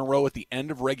 times in a row at the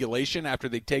end of regulation after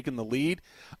they'd taken the lead,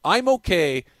 I'm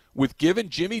okay with giving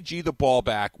Jimmy G the ball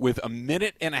back with a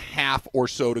minute and a half or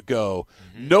so to go.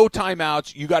 No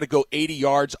timeouts. You got to go 80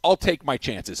 yards. I'll take my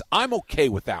chances. I'm okay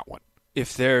with that one.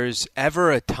 If there's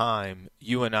ever a time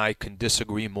you and I can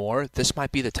disagree more, this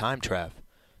might be the time, Trav.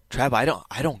 Trav,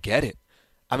 I don't get it.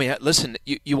 I mean, listen,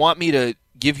 you want me to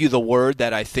give you the word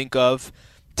that I think of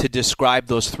to describe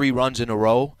those 3 runs in a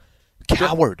row?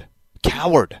 Coward.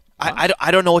 Coward.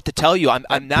 I don't know what to tell you. I'm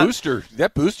not.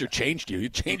 That booster changed you.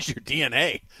 It changed your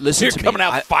DNA. Listen You're to me. coming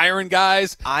out firing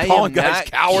guys, I calling am guys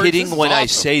not cowards. kidding when I awesome.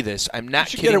 say this. I'm not You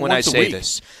should kidding get it when I once a say week.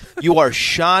 this. You are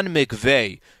Sean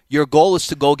McVay. Your goal is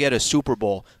to go get a Super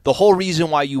Bowl. The whole reason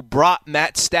why you brought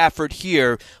Matt Stafford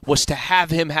here was to have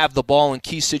him have the ball in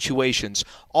key situations.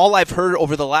 All I've heard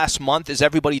over the last month is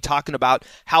everybody talking about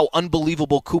how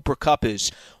unbelievable Cooper Kupp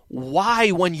is. Why,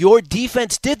 when your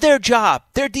defense did their job,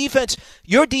 your defense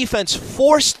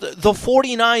forced the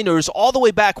 49ers all the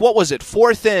way back, what was it,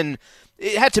 4th and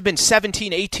it had to have been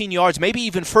 17, 18 yards, maybe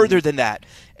even further than that.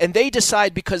 And they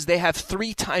decide because they have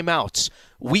 3 timeouts,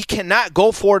 we cannot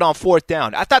go for it on 4th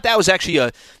down. I thought that was actually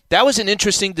an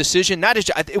interesting decision.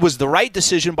 It was the right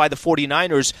decision by the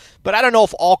 49ers, but I don't know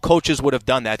if all coaches would have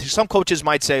done that. Some coaches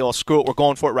might say, "Oh, screw it, we're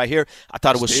going for it right here." I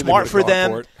thought it was smart for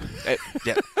them.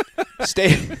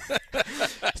 Stay.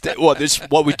 Well, this is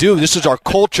what we do. This is our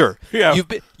culture. Yeah.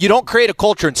 You don't create a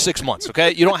culture in 6 months,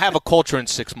 okay? You don't have a culture in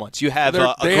 6 months. You have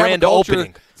a grand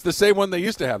opening. It's the same one they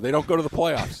used to have. They don't go to the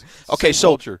playoffs. Okay, so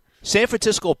culture. San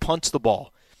Francisco punts the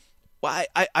ball. Well,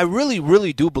 I really,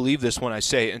 really do believe this when I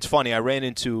say it. It's funny. I ran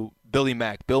into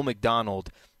Bill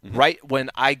McDonald, right when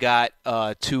I got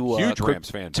Huge Rams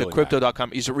fan, to Billy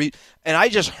Crypto.com. And I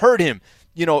just heard him.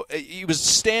 You know, he was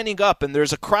standing up, and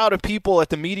there's a crowd of people at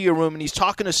the media room, and he's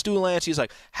talking to Stu Lance. He's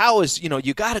like,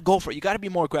 you got to go for it. You got to be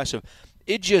more aggressive.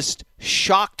 It just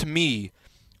shocked me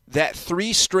that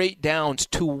 3 straight downs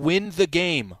to win the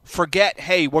game. Forget,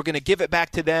 hey, we're going to give it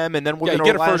back to them, and then we're going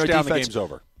to rely on our defense. Get a first down, the game's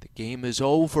over. The game is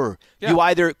over. Yeah. You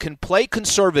either can play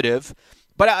conservative,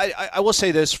 but I will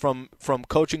say this from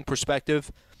coaching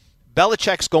perspective,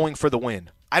 Belichick's going for the win.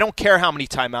 I don't care how many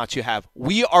timeouts you have.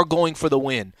 We are going for the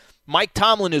win. Mike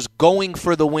Tomlin is going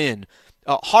for the win.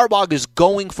 Harbaugh is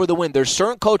going for the win. There's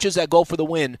certain coaches that go for the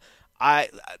win.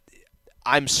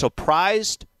 I'm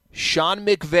surprised Sean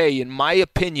McVay, in my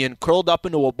opinion, curled up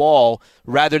into a ball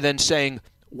rather than saying,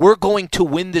 we're going to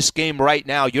win this game right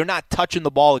now. You're not touching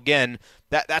the ball again.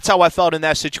 That's how I felt in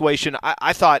that situation.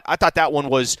 I thought that one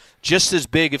was just as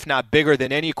big, if not bigger,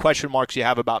 than any question marks you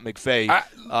have about McVay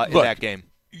in that game.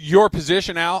 Your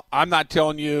position, Al, I'm not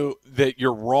telling you that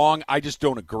you're wrong. I just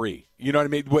don't agree. You know what I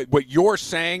mean? What you're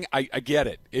saying, I get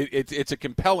it. It's a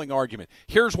compelling argument.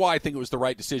 Here's why I think it was the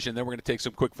right decision. Then we're going to take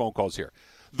some quick phone calls here.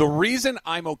 The reason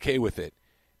I'm okay with it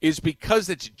is because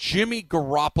it's Jimmy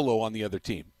Garoppolo on the other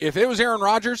team. If it was Aaron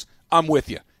Rodgers, I'm with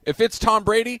you. If it's Tom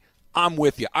Brady, I'm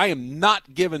with you. I am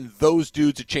not giving those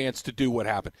dudes a chance to do what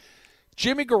happened.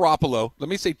 Jimmy Garoppolo, let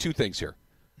me say 2 things here.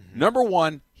 Number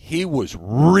one, he was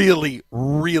really,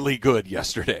 really good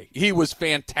yesterday. He was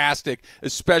fantastic,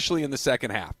 especially in the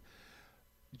second half.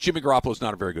 Jimmy Garoppolo is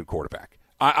not a very good quarterback.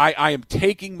 I am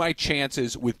taking my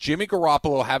chances with Jimmy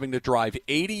Garoppolo having to drive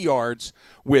 80 yards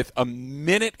with a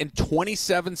minute and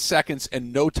 27 seconds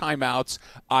and no timeouts.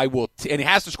 And he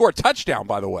has to score a touchdown,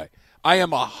 by the way. I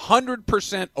am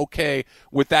 100% okay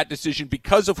with that decision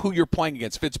because of who you're playing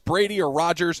against. If it's Brady or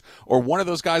Rodgers or one of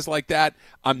those guys like that,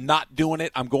 I'm not doing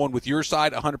it. I'm going with your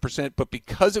side 100%. But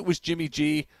because it was Jimmy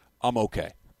G, I'm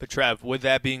okay. But, Trav, with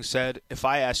that being said, if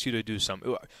I ask you to do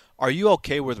something, are you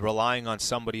okay with relying on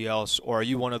somebody else, or are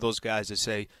you one of those guys that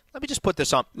say, let me just put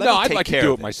this on? I'd like to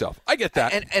do it myself. I get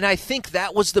that. And I think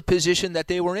that was the position that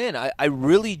they were in. I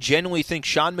really genuinely think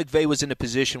Sean McVay was in a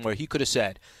position where he could have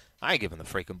said, I ain't giving the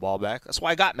freaking ball back. That's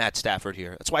why I got Matt Stafford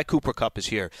here. That's why Cooper Kupp is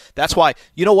here. That's why,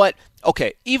 you know what?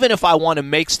 Okay, even if I want to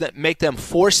make them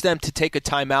force them to take a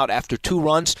timeout after 2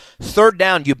 runs, 3rd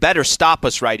down, you better stop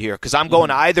us right here because I'm going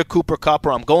to either Cooper Kupp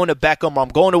or I'm going to Beckham or I'm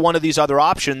going to one of these other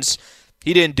options.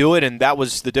 He didn't do it, and that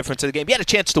was the difference of the game. You had a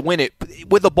chance to win it.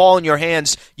 With the ball in your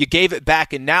hands, you gave it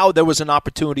back, and now there was an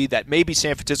opportunity that maybe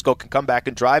San Francisco can come back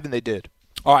and drive, and they did.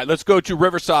 All right, let's go to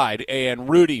Riverside and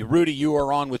Rudy. Rudy, you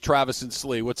are on with Travis and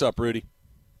Slee. What's up, Rudy?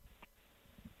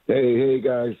 Hey,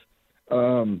 guys.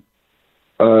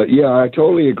 Yeah, I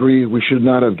totally agree. We should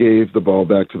not have gave the ball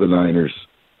back to the Niners.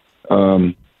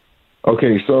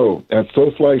 Okay, so at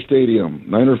SoFi Stadium,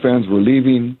 Niner fans were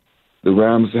leaving. The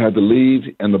Rams had the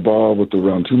lead and the ball with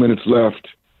around 2 minutes left.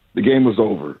 the game was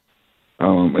over.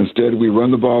 Instead, we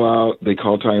run the ball out. They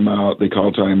call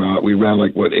timeout. We ran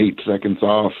 8 seconds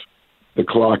off the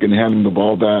clock and handed them the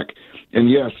ball back. And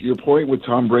yes, your point with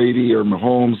Tom Brady or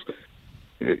Mahomes,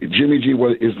 Jimmy G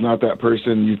is not that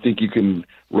person. You think you can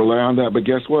rely on that, but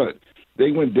guess what?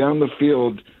 They went down the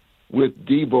field with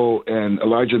Debo and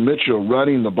Elijah Mitchell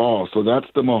running the ball. So that's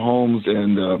the Mahomes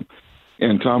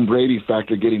and Tom Brady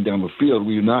factor getting down the field.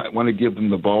 We do not want to give them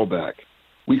the ball back.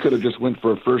 We could have just went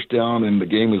for a first down and the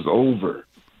game is over.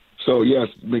 So, yes,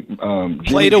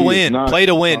 play to win,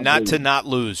 not to not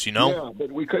lose, you know? Yeah,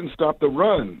 but we couldn't stop the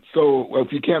run. So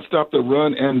if you can't stop the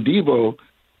run and Debo,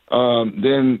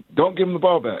 then don't give them the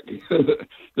ball back.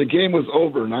 The game was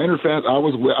over. Niner fans, I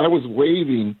was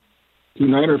waving to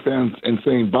Niner fans and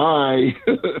saying bye.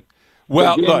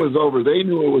 Well, the game was over. They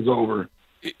knew it was over.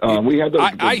 We had the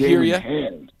I game hear you. in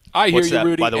hand. I hear you,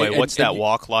 Rudy. By the way, what's that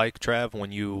walk like, Trav,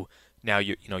 when you're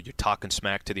talking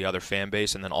smack to the other fan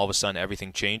base, and then all of a sudden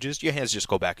everything changes? Your hands just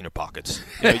go back in your pockets.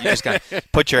 You just got to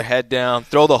put your head down,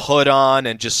 throw the hood on,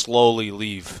 and just slowly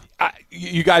leave.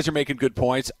 You guys are making good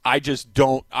points. I just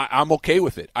don't. I'm okay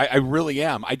with it. I really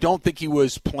am. I don't think he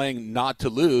was playing not to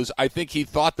lose. I think he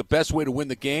thought the best way to win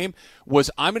the game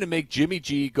was I'm going to make Jimmy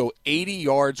G go 80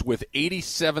 yards with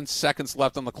 87 seconds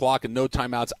left on the clock and no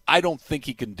timeouts. I don't think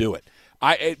he can do it.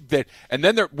 And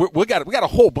then we got a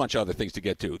whole bunch of other things to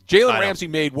get to. Jalen Ramsey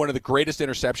made one of the greatest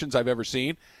interceptions I've ever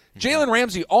seen. Jalen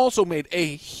Ramsey also made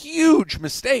a huge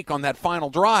mistake on that final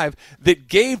drive that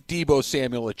gave Debo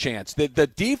Samuel a chance. The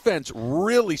defense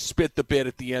really spit the bit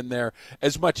at the end there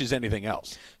as much as anything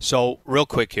else. So real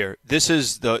quick here, this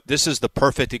is the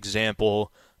perfect example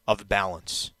of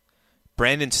balance.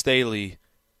 Brandon Staley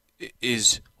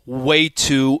is way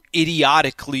too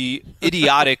idiotic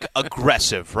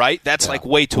aggressive, right? That's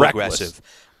way too reckless. Aggressive.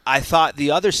 I thought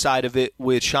the other side of it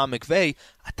with Sean McVay,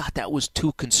 I thought that was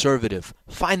too conservative.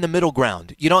 Find the middle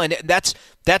ground. And that's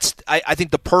I think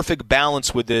the perfect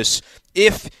balance with this.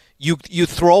 If you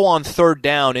throw on third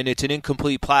down and it's an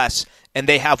incomplete pass and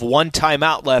they have one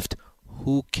timeout left,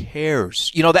 who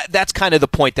cares? That's kind of the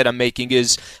point that I'm making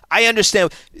is I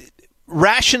understand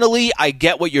rationally I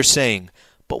get what you're saying.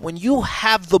 But when you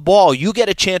have the ball, you get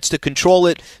a chance to control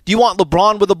it. Do you want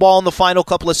LeBron with the ball in the final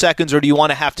couple of seconds, or do you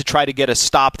want to have to try to get a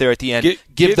stop there at the end?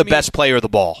 Give the best player the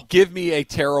ball. Give me a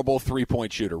terrible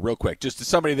three-point shooter real quick. Just to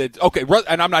somebody that – okay,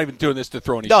 and I'm not even doing this to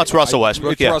throw any – No, it's Russell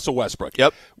Westbrook. It's Russell Westbrook.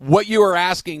 Yep. What you are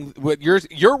asking –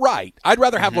 you're right. I'd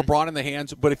rather have LeBron in the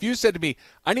hands. But if you said to me,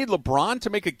 I need LeBron to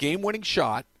make a game-winning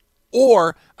shot,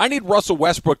 or I need Russell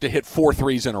Westbrook to hit 4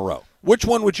 threes in a row, which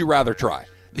one would you rather try?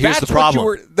 Here's the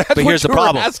problem. Here's the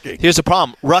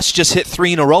problem. Russ just hit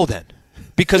 3 in a row then.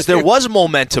 Because there was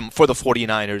momentum for the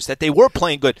 49ers that they were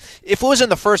playing good. If it was in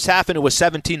the first half and it was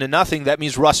 17-0, that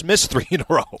means Russ missed 3 in a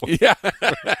row. Yeah.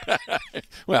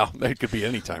 Well, that could be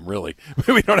any time, really.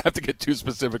 We don't have to get too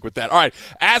specific with that. All right.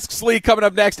 Ask Slee coming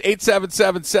up next,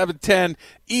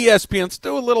 877-710-ESPN. Let's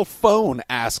do a little phone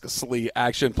Ask Slee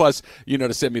action. Plus,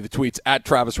 to send me the tweets at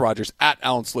Travis Rogers, at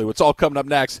Alan Slee. What's all coming up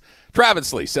next? Travis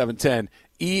Slee, 710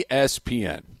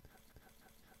 ESPN.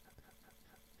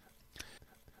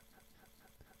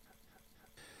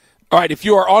 All right, if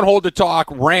you are on hold to talk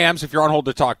Rams, if you're on hold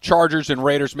to talk Chargers and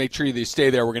Raiders, make sure you stay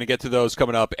there. We're going to get to those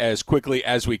coming up as quickly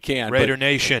as we can. Raider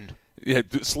Nation.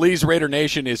 Slee's Raider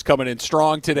Nation is coming in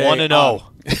strong today.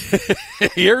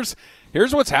 1-0. Here's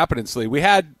what's happening, Slee. We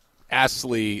had Ask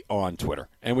Slee on Twitter,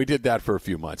 and we did that for a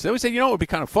few months. Then we said, it would be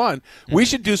kind of fun. We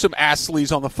should do some Ask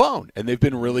Slees on the phone, and they've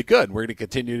been really good. We're going to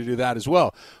continue to do that as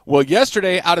well. Well,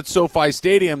 yesterday out at SoFi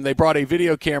Stadium, they brought a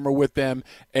video camera with them,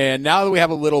 and now that we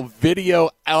have a little video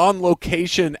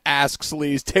on-location Ask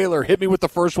Slees, Taylor, hit me with the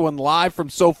first one live from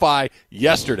SoFi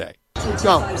yesterday.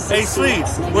 Go. Hey, Slee,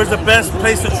 where's the best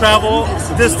place to travel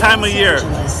this time of year?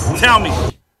 Tell me.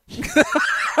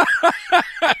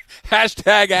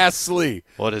 Hashtag Ask Slee.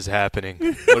 What is happening?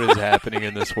 What is happening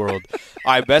in this world?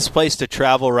 All right, best place to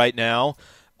travel right now.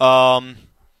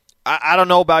 I don't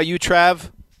know about you,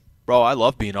 Trav. Bro, I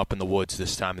love being up in the woods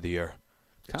this time of the year.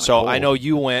 Cool. I know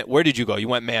you went – where did you go? You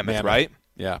went Mammoth, right?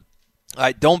 Yeah.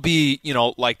 Don't be,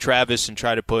 like Travis and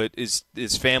try to put his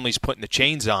family's putting the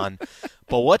chains on.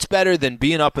 But what's better than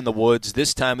being up in the woods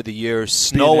this time of the year,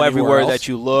 snow everywhere that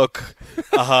you look,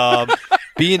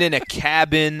 being in a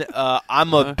cabin.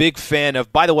 I'm a big fan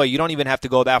of, by the way, you don't even have to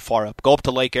go that far up. Go up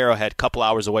to Lake Arrowhead, a couple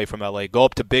hours away from L.A. Go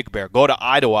up to Big Bear. Go to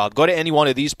Idlewild. Go to any one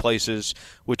of these places,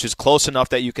 which is close enough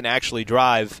that you can actually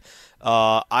drive.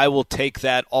 I will take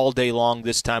that all day long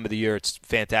this time of the year. It's a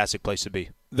fantastic place to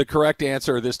be. The correct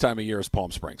answer this time of year is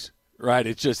Palm Springs. Right,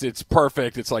 it's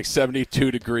perfect. It's like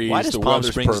 72 degrees. Why does the Palm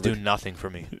weather's Springs perfect. do nothing for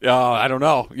me? I don't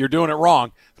know. You're doing it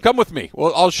wrong. Come with me.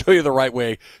 Well, I'll show you the right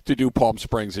way to do Palm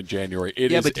Springs in January.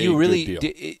 It is but do a you really? good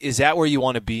deal. Is that where you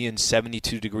want to be in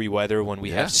 72-degree weather when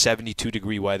we have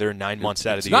 72-degree weather 9 months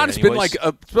out of the year? It's been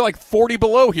like 40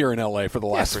 below here in LA for the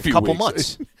last for few a couple weeks.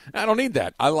 months. I don't need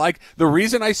that. I like the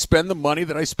reason I spend the money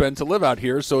that I spend to live out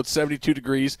here, so it's 72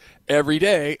 degrees every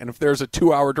day. And if there's a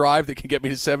 2-hour drive that can get me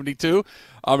to 72,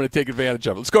 I'm going to take advantage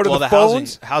of it. Let's go to the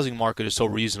phones. Housing market is so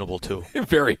reasonable too.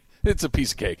 Very. It's a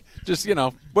piece of cake. Just,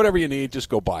 whatever you need, just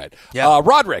go buy it. Yeah.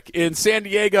 Roderick in San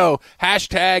Diego,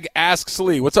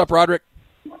 #AskSlee. What's up, Roderick?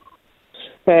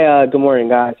 Hey, good morning,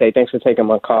 guys. Hey, thanks for taking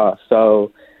my call.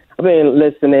 So I've been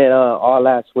listening all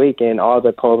last week, and all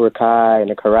the Cobra Kai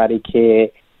and the Karate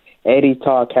Kid 80s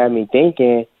talk had me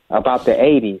thinking about the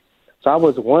 80s. So I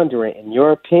was wondering, in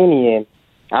your opinion,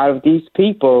 out of these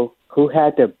people, who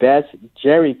had the best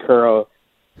Jerry curl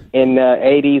in the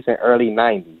 80s and early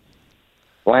 90s?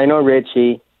 Lionel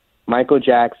Richie, Michael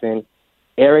Jackson,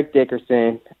 Eric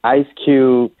Dickerson, Ice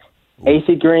Cube,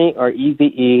 AC Green or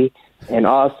Eazy-E, and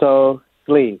also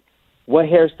Slee. What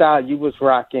hairstyle you was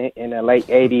rocking in the late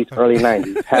 80s, early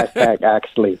 90s?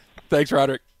 #AskSlee. Thanks,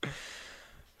 Roderick.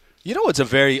 You know, it's a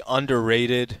very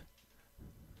underrated.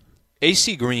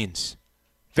 AC Greens,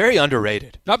 very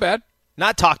underrated. Not bad.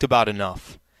 Not talked about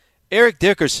enough. Eric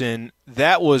Dickerson,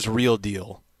 that was real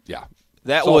deal. Yeah.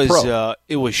 That All was pro.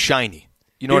 It was shiny.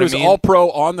 You know he what was I mean? all pro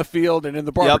on the field and in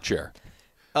the barber chair.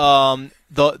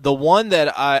 The one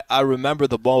that I remember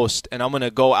the most, and I'm going to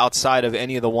go outside of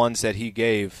any of the ones that he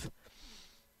gave,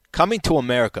 Coming to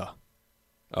America.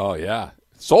 Oh, yeah.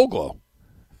 Soul Glow.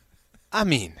 I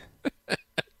mean,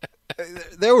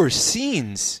 there were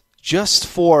scenes just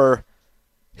for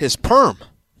his perm,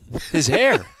 his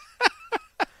hair.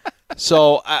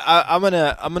 So I'm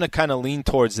gonna kind of lean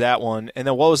towards that one. And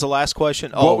then what was the last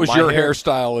question? What was your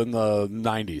hairstyle in the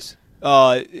 90s?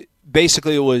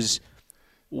 Basically, it was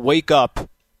wake up.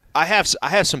 I have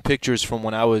some pictures from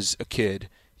when I was a kid.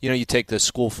 You know, you take the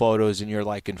school photos and you're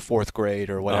like in 4th grade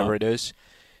or whatever it is.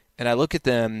 And I look at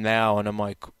them now and I'm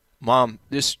like, Mom,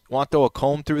 just want to throw a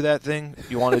comb through that thing?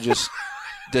 You want to just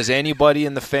does anybody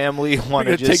in the family want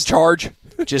to just take charge?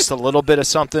 Just a little bit of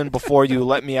something before you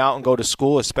let me out and go to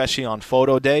school, especially on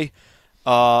photo day.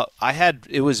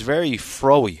 It was very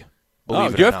froey.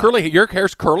 Believe it you or have not. curly. Your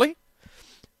hair's curly?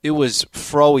 It was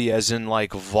froey, as in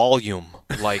like volume,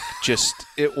 like just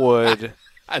it would.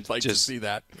 I'd like to see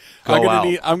that. I'm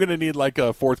gonna need like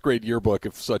a 4th grade yearbook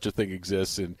if such a thing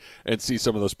exists, and see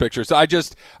some of those pictures. I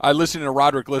listened to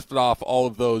Roderick listed off all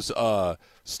of those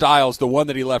styles. The one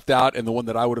that he left out and the one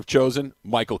that I would have chosen,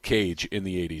 Michael Cage in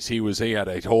the 80s. He had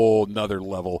a whole nother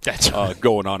level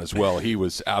going on as well. He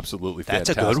was absolutely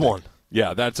fantastic. That's a good one.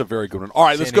 Yeah, that's a very good one. All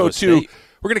right, let's go to.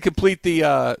 We're going to complete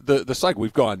the cycle.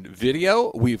 We've gone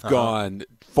video, we've gone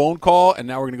phone call, and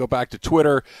now we're going to go back to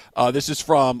Twitter. This is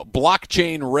from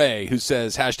Blockchain Ray, who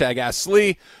says,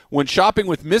 #AskSlee. When shopping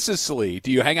with Mrs. Slee,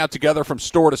 do you hang out together from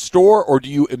store to store, or do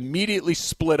you immediately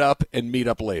split up and meet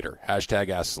up later?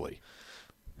 #AskSlee.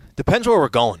 Depends where we're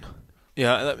going.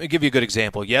 Yeah, let me give you a good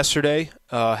example. Yesterday,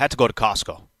 had to go to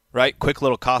Costco. Right, quick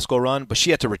little Costco run, but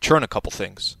she had to return a couple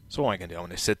things. So what am I going to do? I'm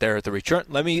going to sit there at the return.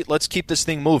 Let's keep this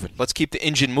thing moving. Let's keep the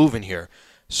engine moving here.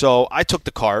 So I took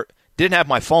the cart, didn't have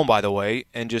my phone, by the way,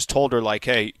 and just told her, like,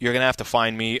 hey, you're going to have to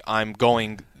find me. I'm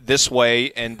going this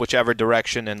way and whichever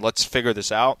direction, and let's figure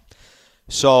this out.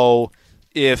 So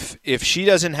if she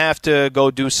doesn't have to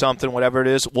go do something, whatever it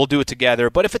is, we'll do it together.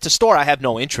 But if it's a store I have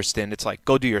no interest in, it's like,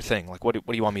 go do your thing. Like, what do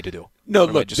you want me to do? No,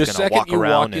 look, the second you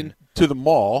walk into the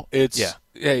mall, it's,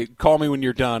 hey, call me when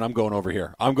you're done. I'm going over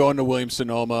here. I'm going to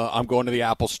Williams-Sonoma. I'm going to the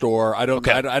Apple store. I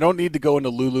don't need to go into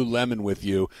Lululemon with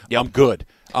you. Yep. I'm good.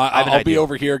 I'll be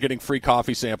over here getting free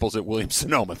coffee samples at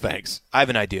Williams-Sonoma. Thanks. I have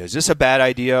an idea. Is this a bad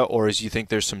idea, or is you think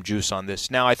there's some juice on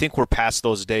this? Now, I think we're past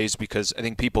those days because I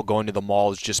think people going to the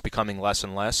mall is just becoming less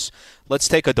and less. Let's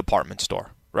take a department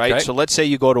store, right? Okay. So let's say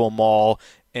you go to a mall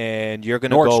and you're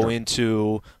going to go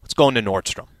into – let's go into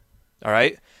Nordstrom, all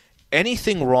right?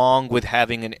 Anything wrong with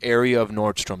having an area of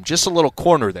Nordstrom, just a little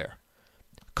corner there,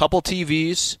 couple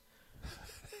TVs,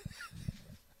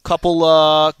 couple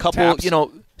taps.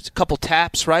 Couple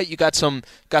taps, right? You got some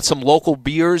local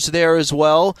beers there as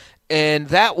well, and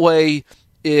that way,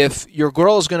 if your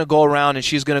girl is going to go around and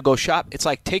she's going to go shop, it's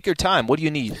like, take your time. What do you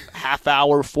need? Half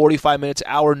hour, 45 minutes,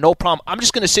 hour, no problem. I'm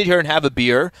just going to sit here and have a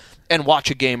beer and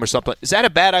watch a game or something. Is that a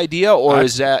bad idea, or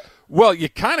is that? Well, you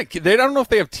kind of – they don't know if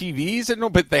they have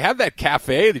TVs, but they have that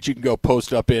cafe that you can go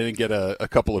post up in and get a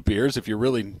couple of beers if you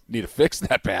really need a fix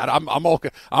that bad.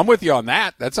 I'm with you on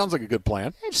that. That sounds like a good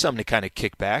plan. Something to kind of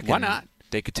kick back. Why not?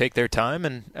 they could take their time,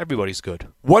 and everybody's good.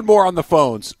 One more on the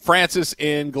phones. Francis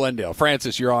in Glendale.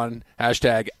 Francis, you're on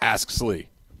hashtag Ask Slee.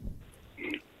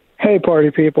 Hey, party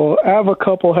people. I have a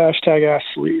couple hashtag Ask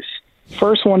Slees.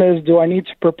 First one is, do I need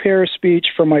to prepare a speech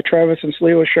for my Travis and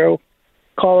Sliwa show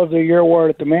Call of the Year award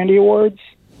at the Mandy Awards?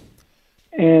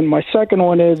 And my second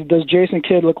one is, does Jason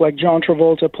Kidd look like John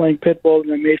Travolta playing Pitbull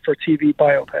in a made-for-TV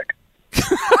biopic?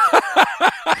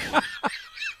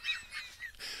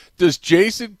 Does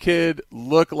Jason Kidd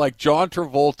look like John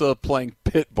Travolta playing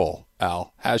Pitbull,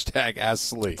 Al? Hashtag Ask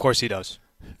Slee. Of course he does.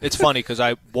 It's funny because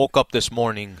I woke up this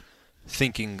morning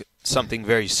thinking something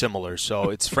very similar.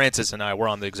 So it's Francis and I. We're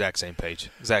on the exact same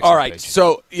page. All right.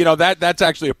 So, that's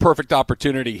actually a perfect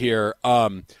opportunity here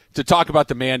to talk about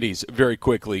the Mandy's very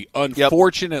quickly.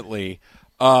 Unfortunately,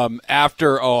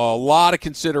 after a lot of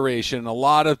consideration, a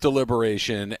lot of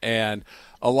deliberation, and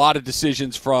a lot of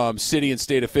decisions from city and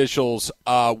state officials,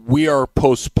 we are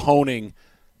postponing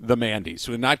the Mandy's.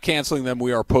 We're not canceling them.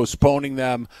 We are postponing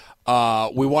them.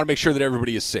 We want to make sure that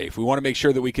everybody is safe. We want to make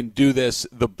sure that we can do this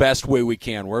the best way we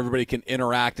can, where everybody can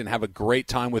interact and have a great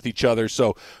time with each other.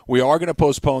 So we are going to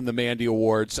postpone the Mandy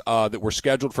Awards that were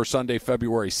scheduled for Sunday,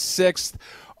 February 6th.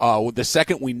 The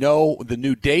second we know the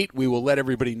new date, we will let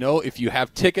everybody know. If you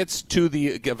have tickets to the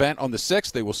event on the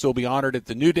 6th, they will still be honored at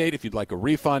the new date. If you'd like a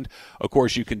refund, of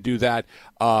course, you can do that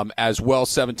as well.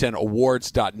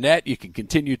 710awards.net. You can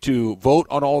continue to vote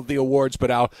on all of the awards.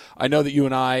 But, Al, I know that you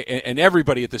and I and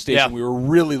everybody at the station, we were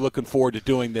really looking forward to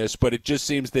doing this. But it just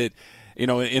seems that,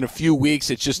 in a few weeks,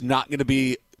 it's just not going to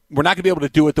be – we're not going to be able to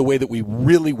do it the way that we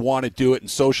really want to do it and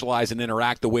socialize and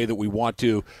interact the way that we want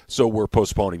to. So we're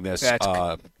postponing this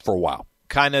for a while.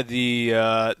 Kind of the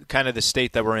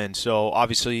state that we're in. So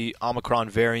obviously, Omicron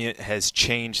variant has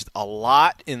changed a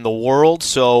lot in the world.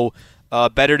 So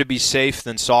better to be safe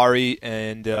than sorry.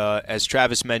 And as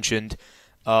Travis mentioned,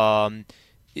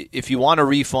 if you want a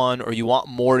refund or you want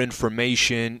more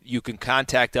information, you can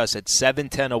contact us at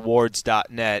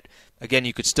 710awards.net. Again,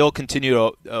 you could still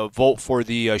continue to vote for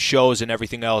the shows and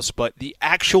everything else, but the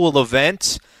actual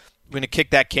event, we're going to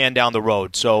kick that can down the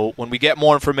road. So when we get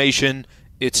more information,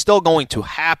 it's still going to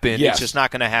happen. Yes. It's just not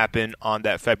going to happen on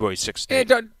that February 6th date.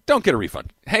 Hey, don't get a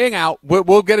refund. Hang out.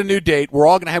 We'll get a new date. We're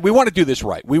all going to have – we want to do this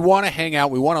right. We want to hang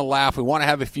out. We want to laugh. We want to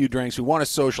have a few drinks. We want to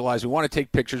socialize. We want to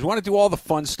take pictures. We want to do all the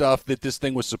fun stuff that this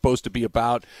thing was supposed to be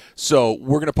about. So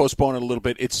we're going to postpone it a little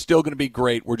bit. It's still going to be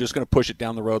great. We're just going to push it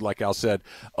down the road, like Al said,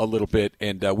 a little bit.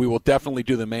 And we will definitely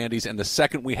do the Mandy's. And the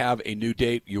second we have a new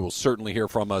date, you will certainly hear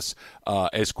from us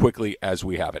as quickly as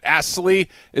we have it. Ask Slee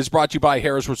is brought to you by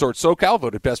Harrah's Resort SoCal,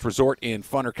 voted best resort in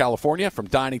Funner, California. From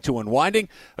dining to unwinding,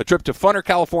 a trip to Funner,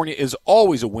 California is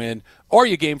always a win. Are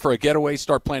you game for a getaway?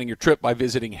 Start planning your trip by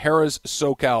visiting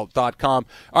harrahssocal.com.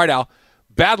 All right, Al,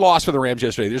 bad loss for the Rams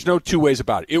yesterday. There's no two ways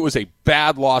about it. It was a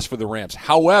bad loss for the Rams.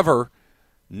 However,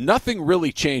 nothing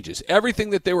really changes. Everything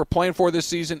that they were playing for this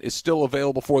season is still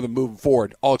available for them moving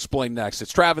forward. I'll explain next.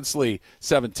 It's Travis Slee,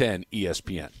 710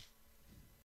 ESPN.